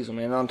actually use them?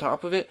 And on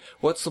top of it,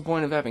 what's the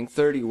point of having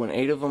 30 when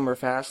 8 of them are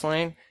fast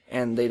lane,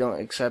 and they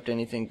don't accept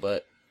anything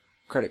but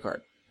credit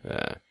card?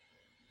 Yeah.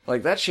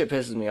 Like, that shit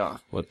pisses me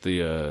off. What,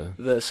 the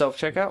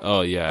self-checkout?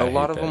 Oh, yeah, A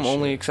lot of them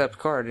only accept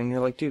card, and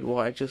you're like, dude, well,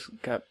 I just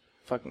got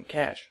fucking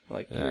cash.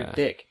 Like, you're a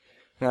dick.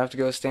 And I have to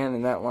go stand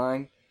in that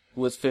line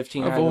with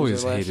 15 items I've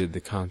always or less. hated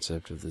the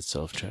concept of the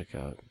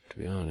self-checkout, to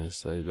be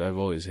honest. I've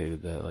always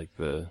hated that. Like,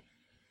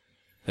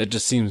 that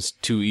just seems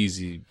too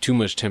easy, too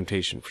much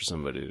temptation for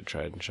somebody to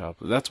try and shop.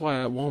 That's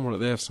why at Walmart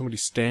they have somebody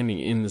standing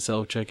in the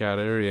self-checkout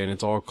area, and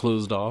it's all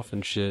closed off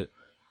and shit.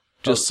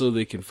 Just so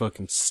they can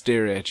fucking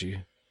stare at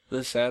you.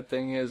 The sad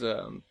thing is,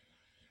 where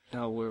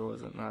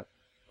was it? Not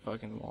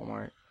fucking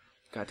Walmart.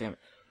 God damn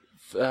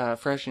it.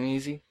 Fresh and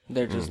Easy,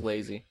 they're just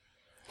lazy.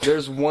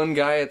 There's one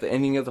guy at the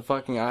ending of the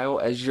fucking aisle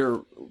as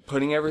you're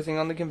putting everything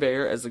on the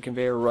conveyor. As the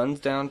conveyor runs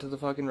down to the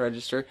fucking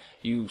register,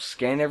 you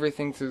scan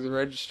everything through the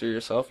register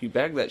yourself, you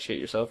bag that shit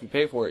yourself, you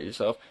pay for it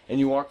yourself, and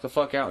you walk the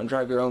fuck out and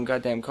drive your own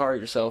goddamn car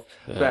yourself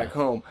back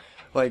home.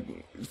 Like,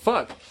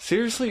 fuck.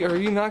 Seriously, are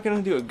you not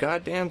gonna do a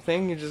goddamn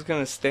thing? You're just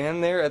gonna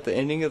stand there at the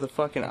ending of the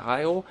fucking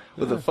aisle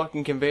with a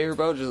fucking conveyor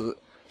belt? Just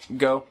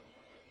go.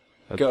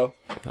 Go.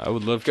 I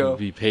would love Go. to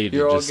be paid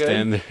You're to all just good?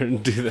 stand there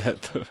and do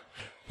that, though.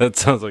 That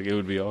sounds like it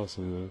would be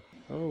awesome,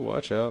 though. Oh,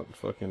 watch out.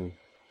 Fucking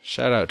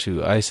shout out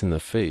to Ice in the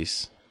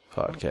Face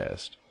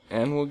podcast.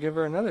 And we'll give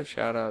her another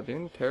shout out,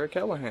 dude. Tara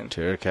Callahan.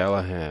 Tara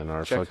Callahan,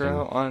 our Check fucking... her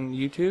out on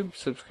YouTube.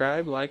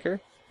 Subscribe, like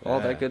her. All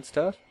that good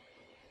stuff.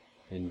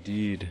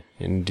 Indeed.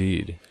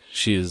 Indeed.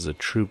 She is a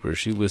trooper.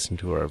 She listened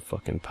to our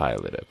fucking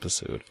pilot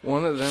episode.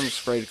 One of them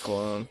sprayed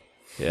cologne.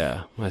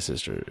 Yeah, my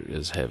sister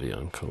is heavy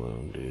on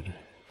cologne, dude.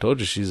 Told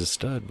you she's a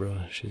stud,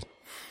 bro.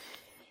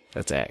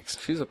 That's Axe.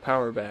 She's a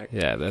power back.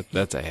 Yeah,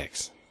 that's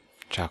Axe.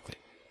 Chocolate.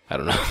 I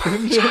don't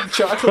know.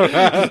 Chocolate.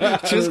 I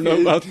don't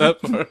know about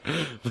that part.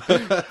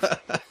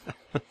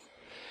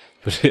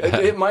 But yeah.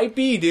 It might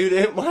be, dude.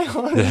 It might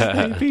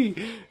honestly be.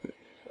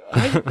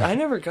 I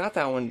never got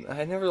that one.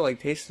 I never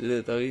tasted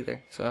it though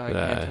either, so I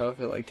can't tell if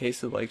it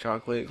tasted like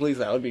chocolate. At least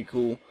that would be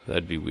cool.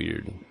 That'd be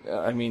weird.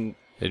 I mean,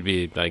 it'd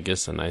be, I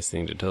guess, a nice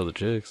thing to tell the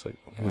chicks, like,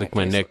 lick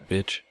my neck,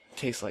 bitch.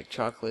 Tastes like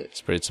chocolate.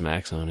 Sprayed some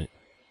Axe on it.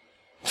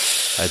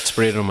 I'd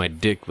spray it on my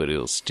dick, but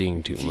it'll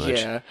sting too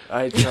much. Yeah,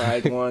 I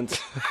tried once.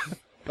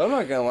 I'm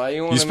not gonna lie.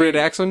 You sprayed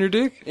Axe on your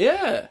dick?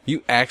 Yeah.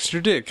 You axed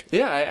your dick?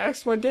 Yeah, I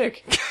axed my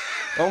dick.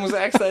 Almost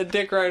axed that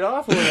dick right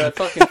off when I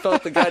fucking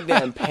felt the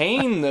goddamn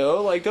pain,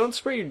 though. Like, don't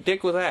spray your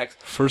dick with Axe.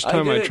 First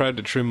time I tried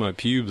to trim my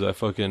pubes, I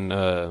fucking,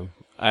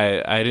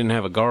 I didn't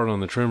have a guard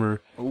on the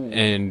trimmer. Ooh.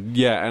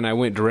 And I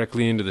went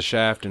directly into the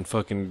shaft and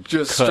fucking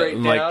just cut,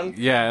 straight down?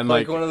 And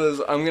like one of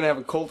those, I'm gonna have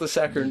a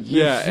cul-de-sac or...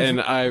 Yeah,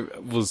 and I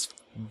was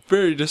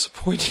very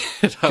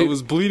disappointed. I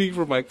was bleeding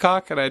from my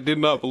cock, and I did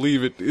not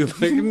believe it.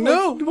 Like,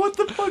 no, What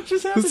the fuck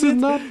just happened? this is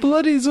not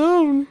bloody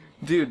zone.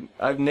 Dude,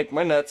 I've nicked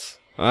my nuts,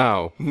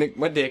 Ow. nicked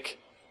my dick.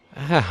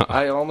 Ow.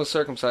 I almost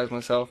circumcised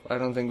myself. I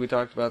don't think we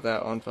talked about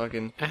that on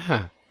fucking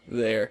Ow.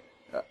 there.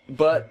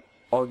 But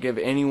I'll give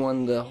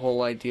anyone the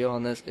whole idea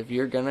on this. If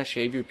you're gonna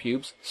shave your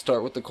pubes,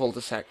 start with the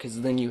cul-de-sac,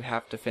 because then you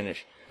have to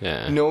finish.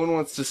 Yeah. No one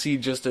wants to see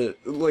just a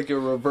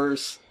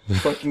reverse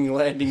fucking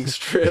landing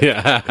strip.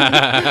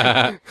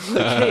 Yeah.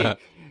 Like, hey,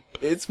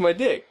 it's my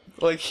dick.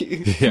 Like,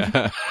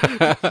 Yeah.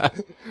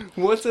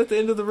 what's at the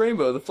end of the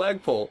rainbow? The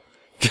flagpole.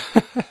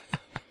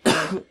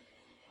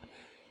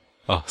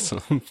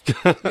 Awesome.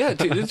 Yeah,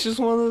 dude, it's just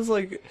one of those,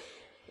 like,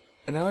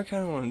 and now I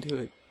kind of want to do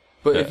it.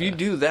 But if you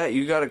do that,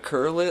 you gotta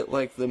curl it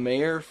like the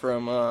mayor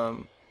from,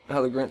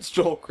 How the Grinch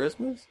Stole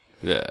Christmas.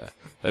 Yeah.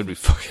 That'd be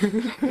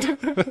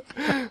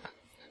fucking...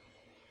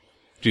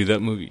 Dude,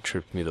 that movie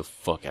tripped me the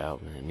fuck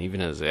out, man.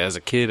 Even as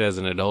a kid, as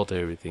an adult,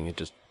 everything, it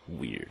just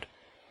weird.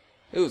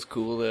 It was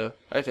cool, though.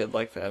 I did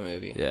like that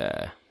movie.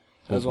 Yeah.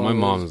 That was Well, one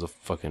my of those- mom's a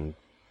fucking,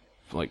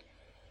 like,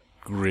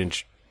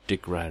 Grinch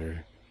dick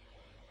rider.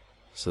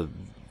 So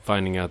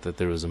finding out that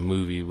there was a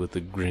movie with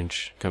the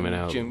Grinch coming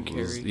out. Jim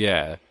Carrey.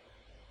 Yeah.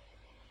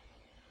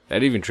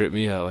 That even tripped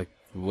me out. Like,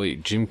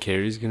 wait, Jim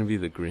Carrey's gonna be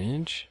the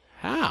Grinch?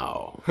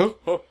 How?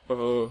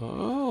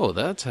 Oh,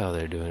 that's how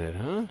they're doing it,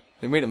 huh?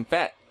 They made him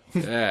fat.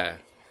 Yeah.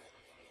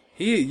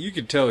 You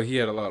could tell he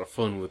had a lot of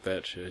fun with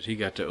that shit. He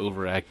got to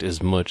overact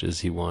as much as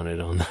he wanted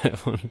on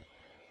that one.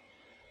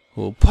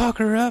 Well,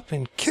 pucker up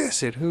and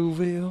kiss it,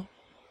 Whoville.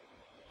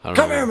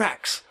 Come here,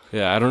 Max!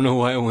 Yeah, I don't know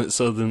why I went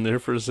southern there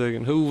for a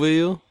second.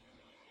 Whoville?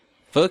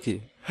 Fuck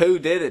you. Who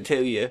did it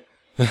to you?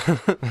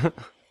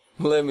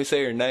 Let me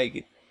say her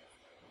naked.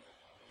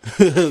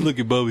 Look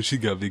at Bobby, she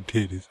got big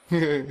titties.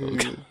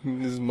 This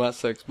is my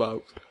sex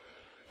box.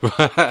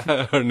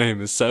 Her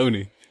name is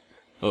Sony.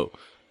 Oh.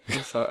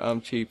 Sorry,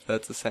 I'm cheap.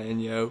 That's a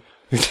Sanyo.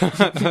 I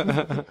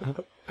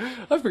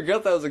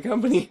forgot that was a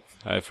company.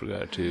 I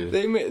forgot too.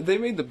 They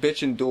made the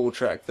bitchin' dual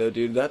track though,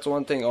 dude. That's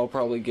one thing I'll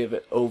probably give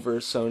it over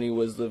Sony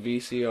was the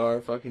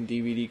VCR fucking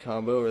DVD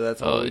combo, or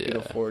that's all we could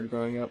afford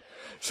growing up.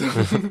 So,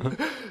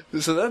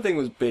 so that thing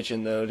was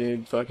bitchin' though,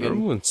 dude. Fucking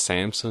Remember when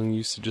Samsung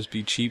used to just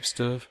be cheap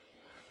stuff?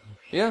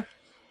 yeah.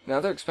 Now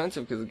they're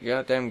expensive because of the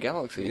goddamn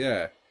Galaxy.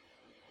 Yeah.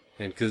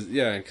 And cause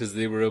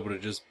they were able to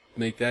just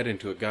make that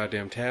into a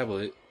goddamn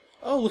tablet.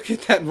 Oh, look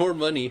at that, more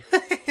money.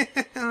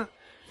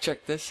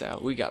 Check this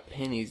out. We got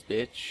pennies,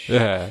 bitch.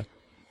 Yeah.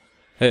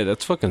 Hey,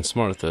 that's fucking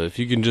smart though. If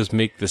you can just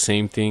make the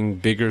same thing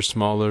bigger,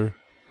 smaller.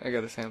 I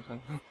got a Samsung.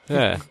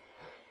 Yeah.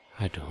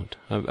 I don't.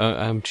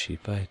 I'm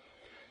cheap. I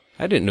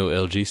didn't know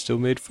LG still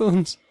made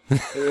phones.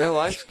 Yeah,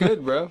 life's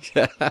good, bro.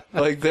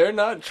 Like, they're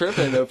not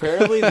tripping.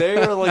 Apparently,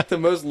 they are, like, the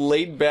most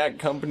laid-back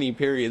company,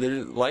 period.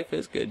 Life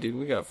is good, dude.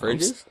 We got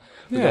fridges.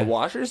 We got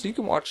washers. You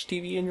can watch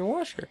TV in your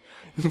washer.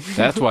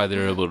 That's why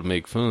they're able to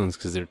make phones,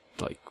 because they're,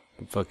 like,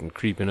 fucking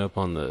creeping up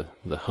on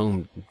the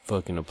home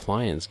fucking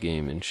appliance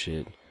game and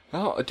shit.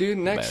 Oh, dude,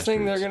 next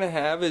thing they're going to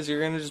have is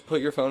you're going to just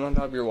put your phone on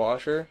top of your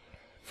washer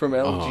from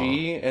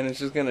LG, and it's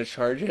just going to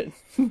charge it.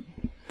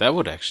 That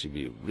would actually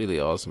be a really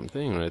awesome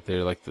thing right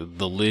there. Like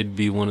the lid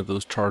be one of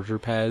those charger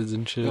pads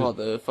and shit. Oh,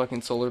 the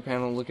fucking solar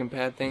panel looking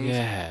pad things.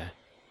 Yeah.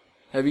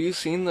 Have you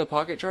seen the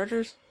pocket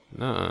chargers?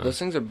 Nuh-uh. Those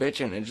things are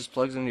bitchin'. It just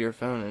plugs into your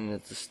phone and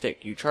it's a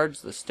stick. You charge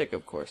the stick,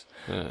 of course.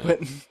 Yeah. But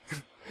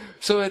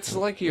so it's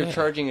like you're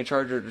charging a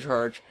charger to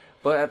charge,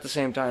 but at the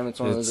same time, it's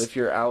one of those if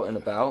you're out and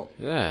about,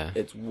 Yeah.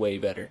 it's way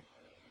better.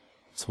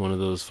 It's one of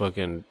those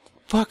fucking...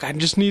 Fuck, I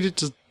just need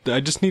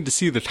to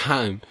see the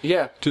time.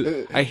 Yeah.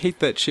 I hate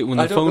that shit when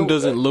I the don't phone know,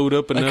 doesn't load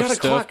up enough gotta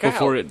stuff clock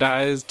before out. it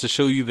dies to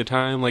show you the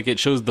time. Like, it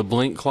shows the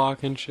blink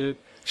clock and shit.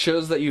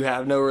 Shows that you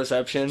have no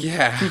reception.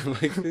 Yeah.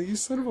 Like, you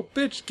son of a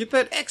bitch, get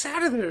that X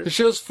out of there. It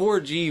shows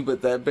 4G,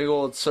 but that big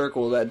old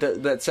circle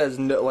that says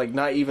no, like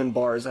not even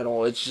bars at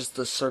all. It's just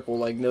a circle,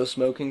 like no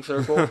smoking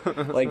circle.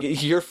 Like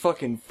you're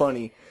fucking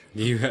funny.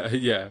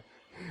 Yeah.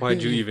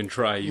 Why'd you even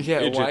try? You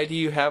idiot? Why do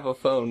you have a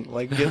phone?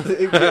 Like you're in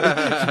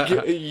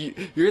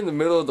the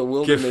middle of the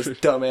wilderness,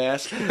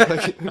 dumbass.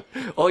 Like,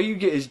 all you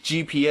get is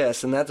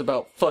GPS, and that's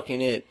about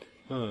fucking it.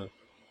 Huh.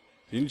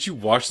 Didn't you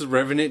watch The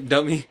Revenant,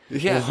 dummy?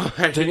 Yeah.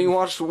 Why Didn't you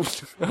watch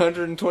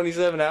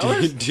 127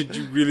 hours? Did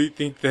you really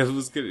think that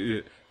was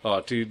gonna... Oh,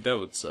 dude, that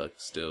would suck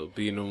still,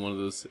 being on one of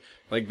those...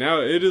 Like,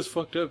 now, it is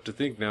fucked up to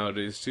think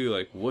nowadays, too.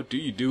 Like, what do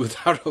you do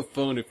without a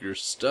phone if you're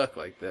stuck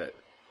like that?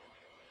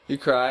 You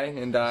cry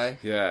and die.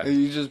 Yeah.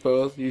 You just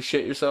both. You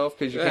shit yourself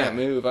because you can't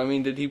move. I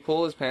mean, did he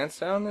pull his pants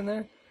down in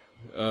there?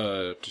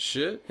 To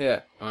shit?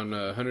 Yeah. On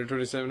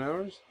 127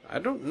 hours? I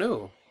don't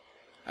know.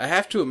 I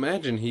have to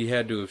imagine he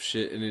had to have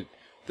shit, and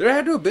there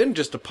had to have been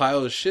just a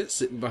pile of shit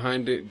sitting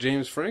behind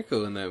James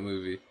Franco in that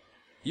movie.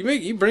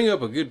 You bring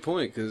up a good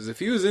point, because if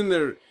he was in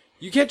there,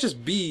 you can't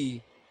just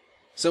be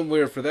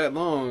somewhere for that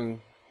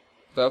long.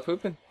 Without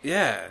pooping?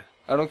 Yeah.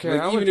 I don't care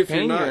Like, how even much if pain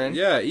you're not, you're in.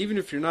 yeah, even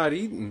if you're not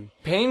eating.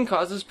 Pain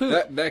causes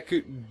poop. That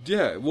could,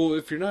 yeah. Well,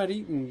 if you're not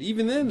eating,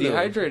 even then, though.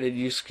 Dehydrated,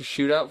 you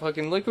shoot out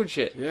fucking liquid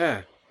shit.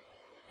 Yeah.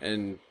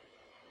 And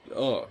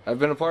oh, I've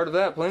been a part of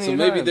that plenty so of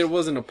maybe times. there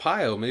wasn't a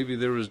pile. Maybe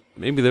there was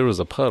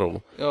a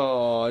puddle.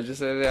 Oh, I just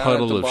said it down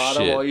Puddle at the of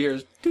bottom. shit. All you hear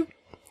is doop.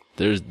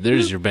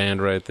 There's your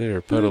band right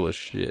there. Puddle of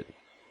shit.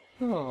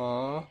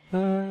 Aw.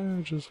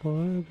 I just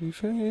wanna be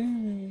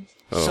famous.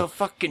 So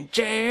fucking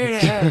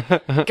jaded.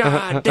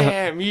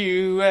 Goddamn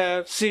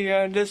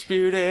UFC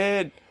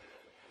Undisputed.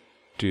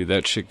 Dude,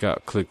 that shit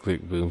got click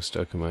click boom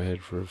stuck in my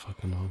head for a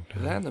fucking long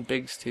time. That and the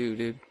bigs too,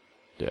 dude.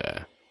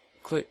 Yeah.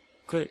 Click,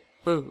 click,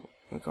 boom.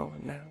 We're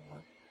going now.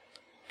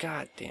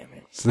 God damn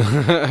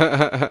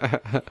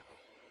it.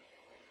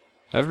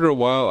 After a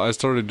while, I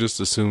started just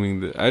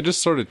assuming that... I just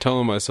started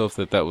telling myself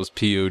that was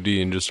POD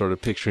and just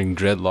started picturing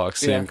dreadlocks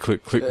saying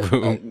click, click,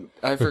 boom.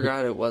 I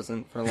forgot it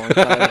wasn't for a long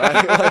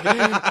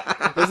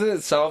time. Wasn't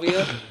it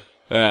Salvia?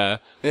 Yeah.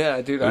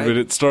 Yeah, dude. But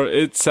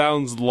it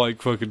sounds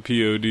like fucking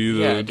POD though.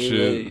 Yeah, and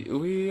dude. shit.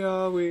 We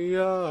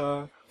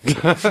are.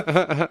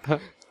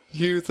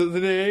 Youth of the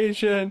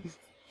nation.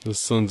 The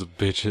sons of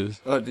bitches.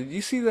 Oh, did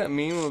you see that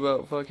meme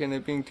about fucking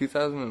it being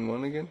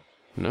 2001 again?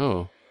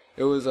 No.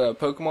 It was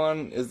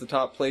Pokemon is the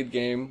top played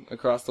game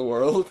across the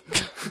world.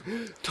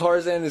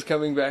 Tarzan is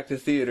coming back to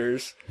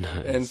theaters.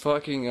 Nice. And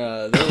fucking,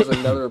 there was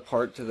another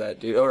part to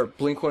that, dude. Or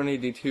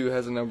Blink-182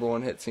 has a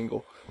 #1 hit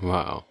single.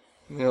 Wow.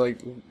 And they're like,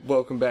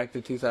 welcome back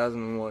to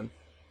 2001.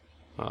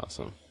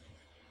 Awesome.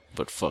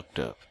 But fucked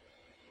up.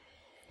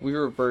 We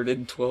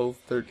reverted 12,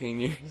 13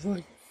 years.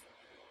 Like,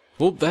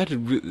 Well,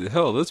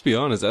 hell, let's be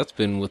honest, that's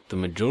been what the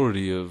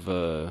majority of,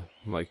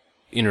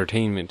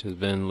 entertainment has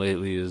been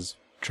lately, is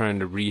trying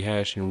to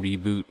rehash and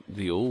reboot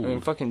the old. I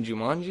mean, fucking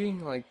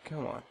Jumanji? Like,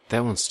 come on.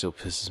 That one still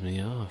pisses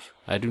me off.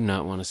 I do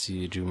not want to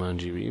see a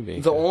Jumanji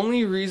remake. The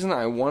only reason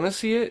I want to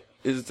see it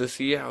is to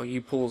see how he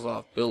pulls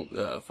off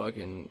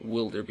fucking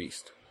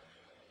Wildebeest.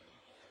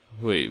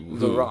 Wait,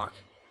 The Rock.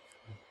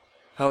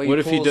 How he what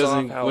if he pulls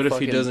doesn't? off What if he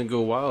fucking- doesn't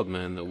go wild,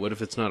 man? Though, what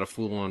if it's not a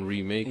full-on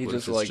remake? He What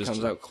just if it's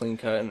comes out clean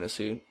cut in a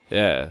suit.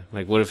 Yeah,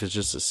 like what if it's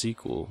just a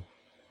sequel?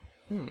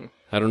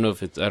 I don't know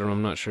if it's.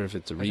 I'm not sure if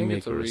it's a think remake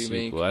it's a or a remake.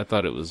 sequel. I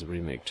thought it was a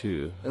remake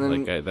too.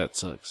 And then- That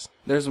sucks.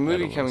 There's a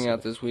movie don't coming wanna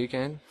out this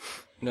weekend.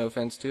 No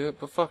offense to it,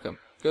 but fuck them.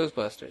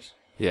 Ghostbusters.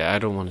 Yeah, I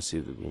don't want to see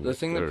the remake. The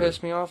thing that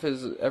pissed me off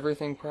is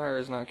everything prior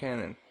is not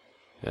canon.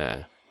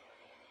 Yeah,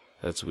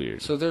 that's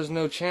weird. So there's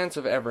no chance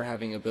of ever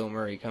having a Bill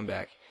Murray come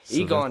back. So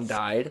Egon that's-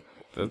 died.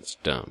 That's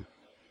dumb.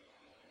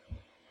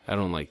 I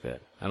don't like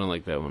that. I don't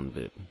like that one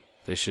bit.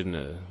 They shouldn't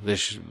have. They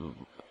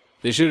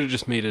should have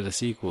just made it a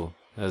sequel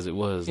as it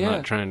was, Yeah.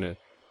 not trying to.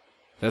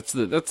 That's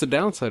the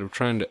downside of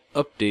trying to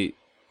update,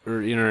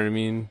 or you know what I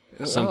mean,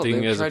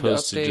 something they've as tried to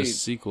opposed to just update,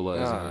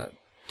 sequelizing it.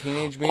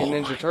 Teenage Mutant Oh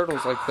Ninja my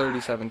Turtles like God.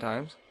 37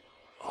 times.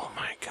 Oh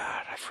my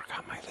god, I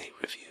forgot my late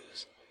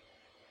reviews.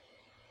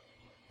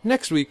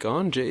 Next week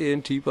on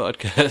JNT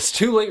Podcast.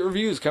 2 late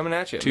reviews coming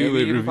at you. Two Maybe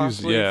late even reviews.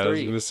 possibly Yeah, I was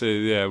 3. gonna say,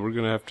 yeah, we're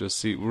gonna have to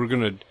see. We're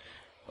gonna.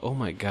 Oh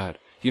my god.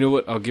 You know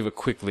what? I'll give a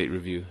quick late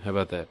review. How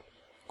about that?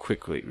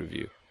 Quick late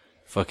review.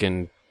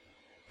 Fucking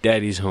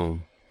Daddy's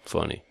Home.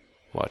 Funny.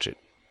 Watch it.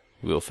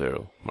 Will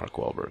Ferrell, Mark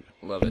Wahlberg.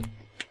 Love it.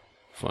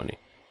 Funny.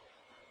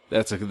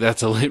 That's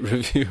a late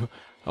review.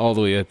 All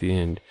the way at the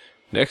end.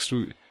 Next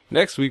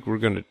week we're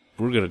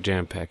gonna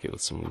jam pack it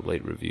with some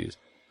late reviews.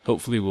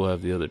 Hopefully we'll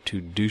have the other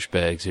 2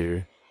 douchebags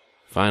here.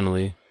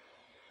 Finally.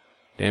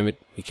 Damn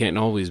it, we can't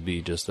always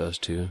be just us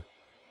 2.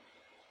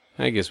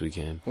 I guess we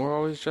can. We're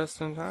always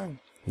just in time.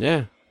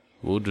 Yeah.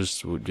 We'll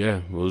just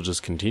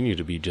continue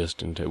to be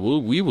just in time.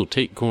 We will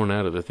take Korn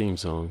out of the theme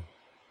song.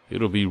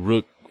 It'll be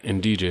Rook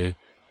and DJ.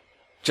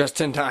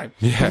 Just in time.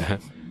 Yeah.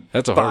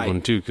 That's a Bye. hard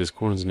one too, because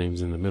Korn's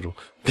name's in the middle.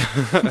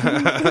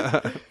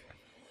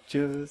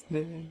 Just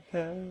in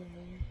time.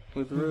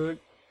 With Rook,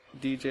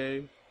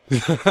 DJ.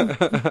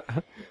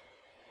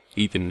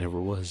 Ethan never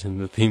was in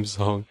the theme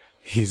song.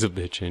 He's a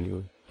bitch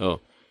anyway. Oh.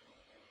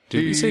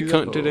 Did we say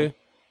cunt today?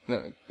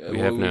 No, We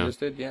have now.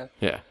 just did, yeah.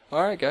 Yeah.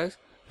 Alright, guys.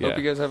 Hope Yeah.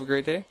 you guys have a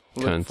great day.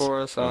 Look Cunts. for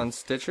us on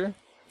Stitcher,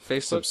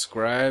 Facebook,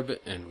 Subscribe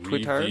and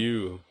Twitter,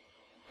 review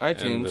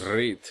iTunes, and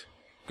rate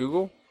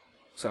Google,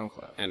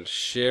 SoundCloud. and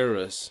share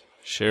us.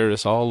 Share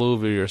us all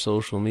over your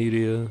social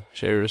media.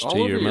 Share us All to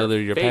over your your mother,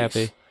 your face.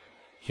 pappy,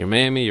 your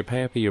mammy, your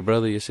pappy, your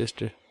brother, your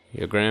sister,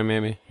 your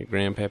grandmammy, your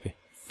grandpappy.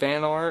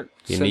 Fan art,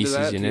 Your send nieces, to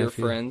that your to your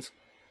nephew. friends.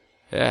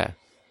 Yeah.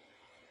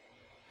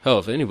 Hell,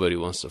 if anybody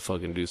wants to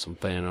fucking do some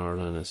fan art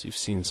on us, you've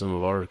seen some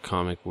of our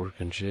comic work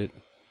and shit.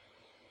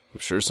 I'm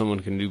sure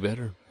someone can do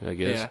better, I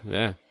guess.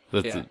 Yeah.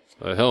 That's Yeah.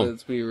 hell.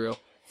 Let's be real.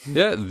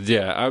 Yeah.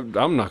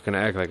 I'm not gonna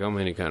act like I'm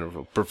any kind of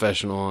a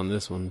professional on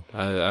this one.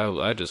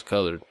 I just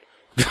colored.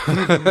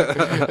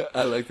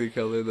 I like the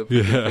color of the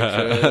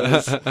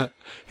pictures. Yeah.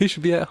 He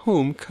should be at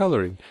home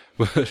coloring.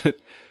 But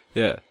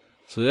yeah.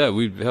 So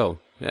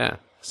yeah,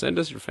 send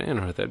us your fan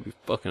art. That'd be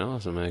fucking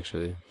awesome,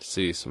 actually. To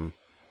see some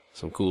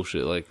cool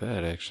shit like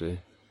that,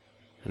 actually.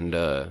 And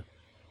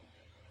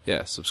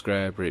yeah,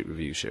 subscribe, rate,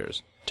 review,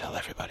 shares. Tell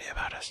everybody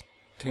about us.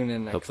 Tune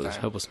in next time.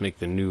 Help us make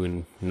the new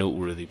and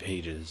noteworthy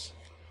pages,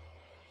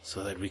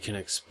 so that we can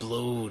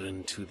explode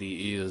into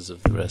the ears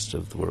of the rest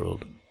of the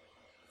world.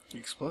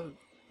 Explode.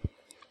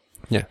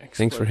 Yeah.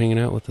 Thanks for hanging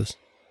out with us.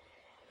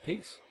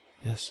 Peace.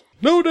 Yes.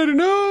 No, Daddy,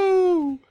 no!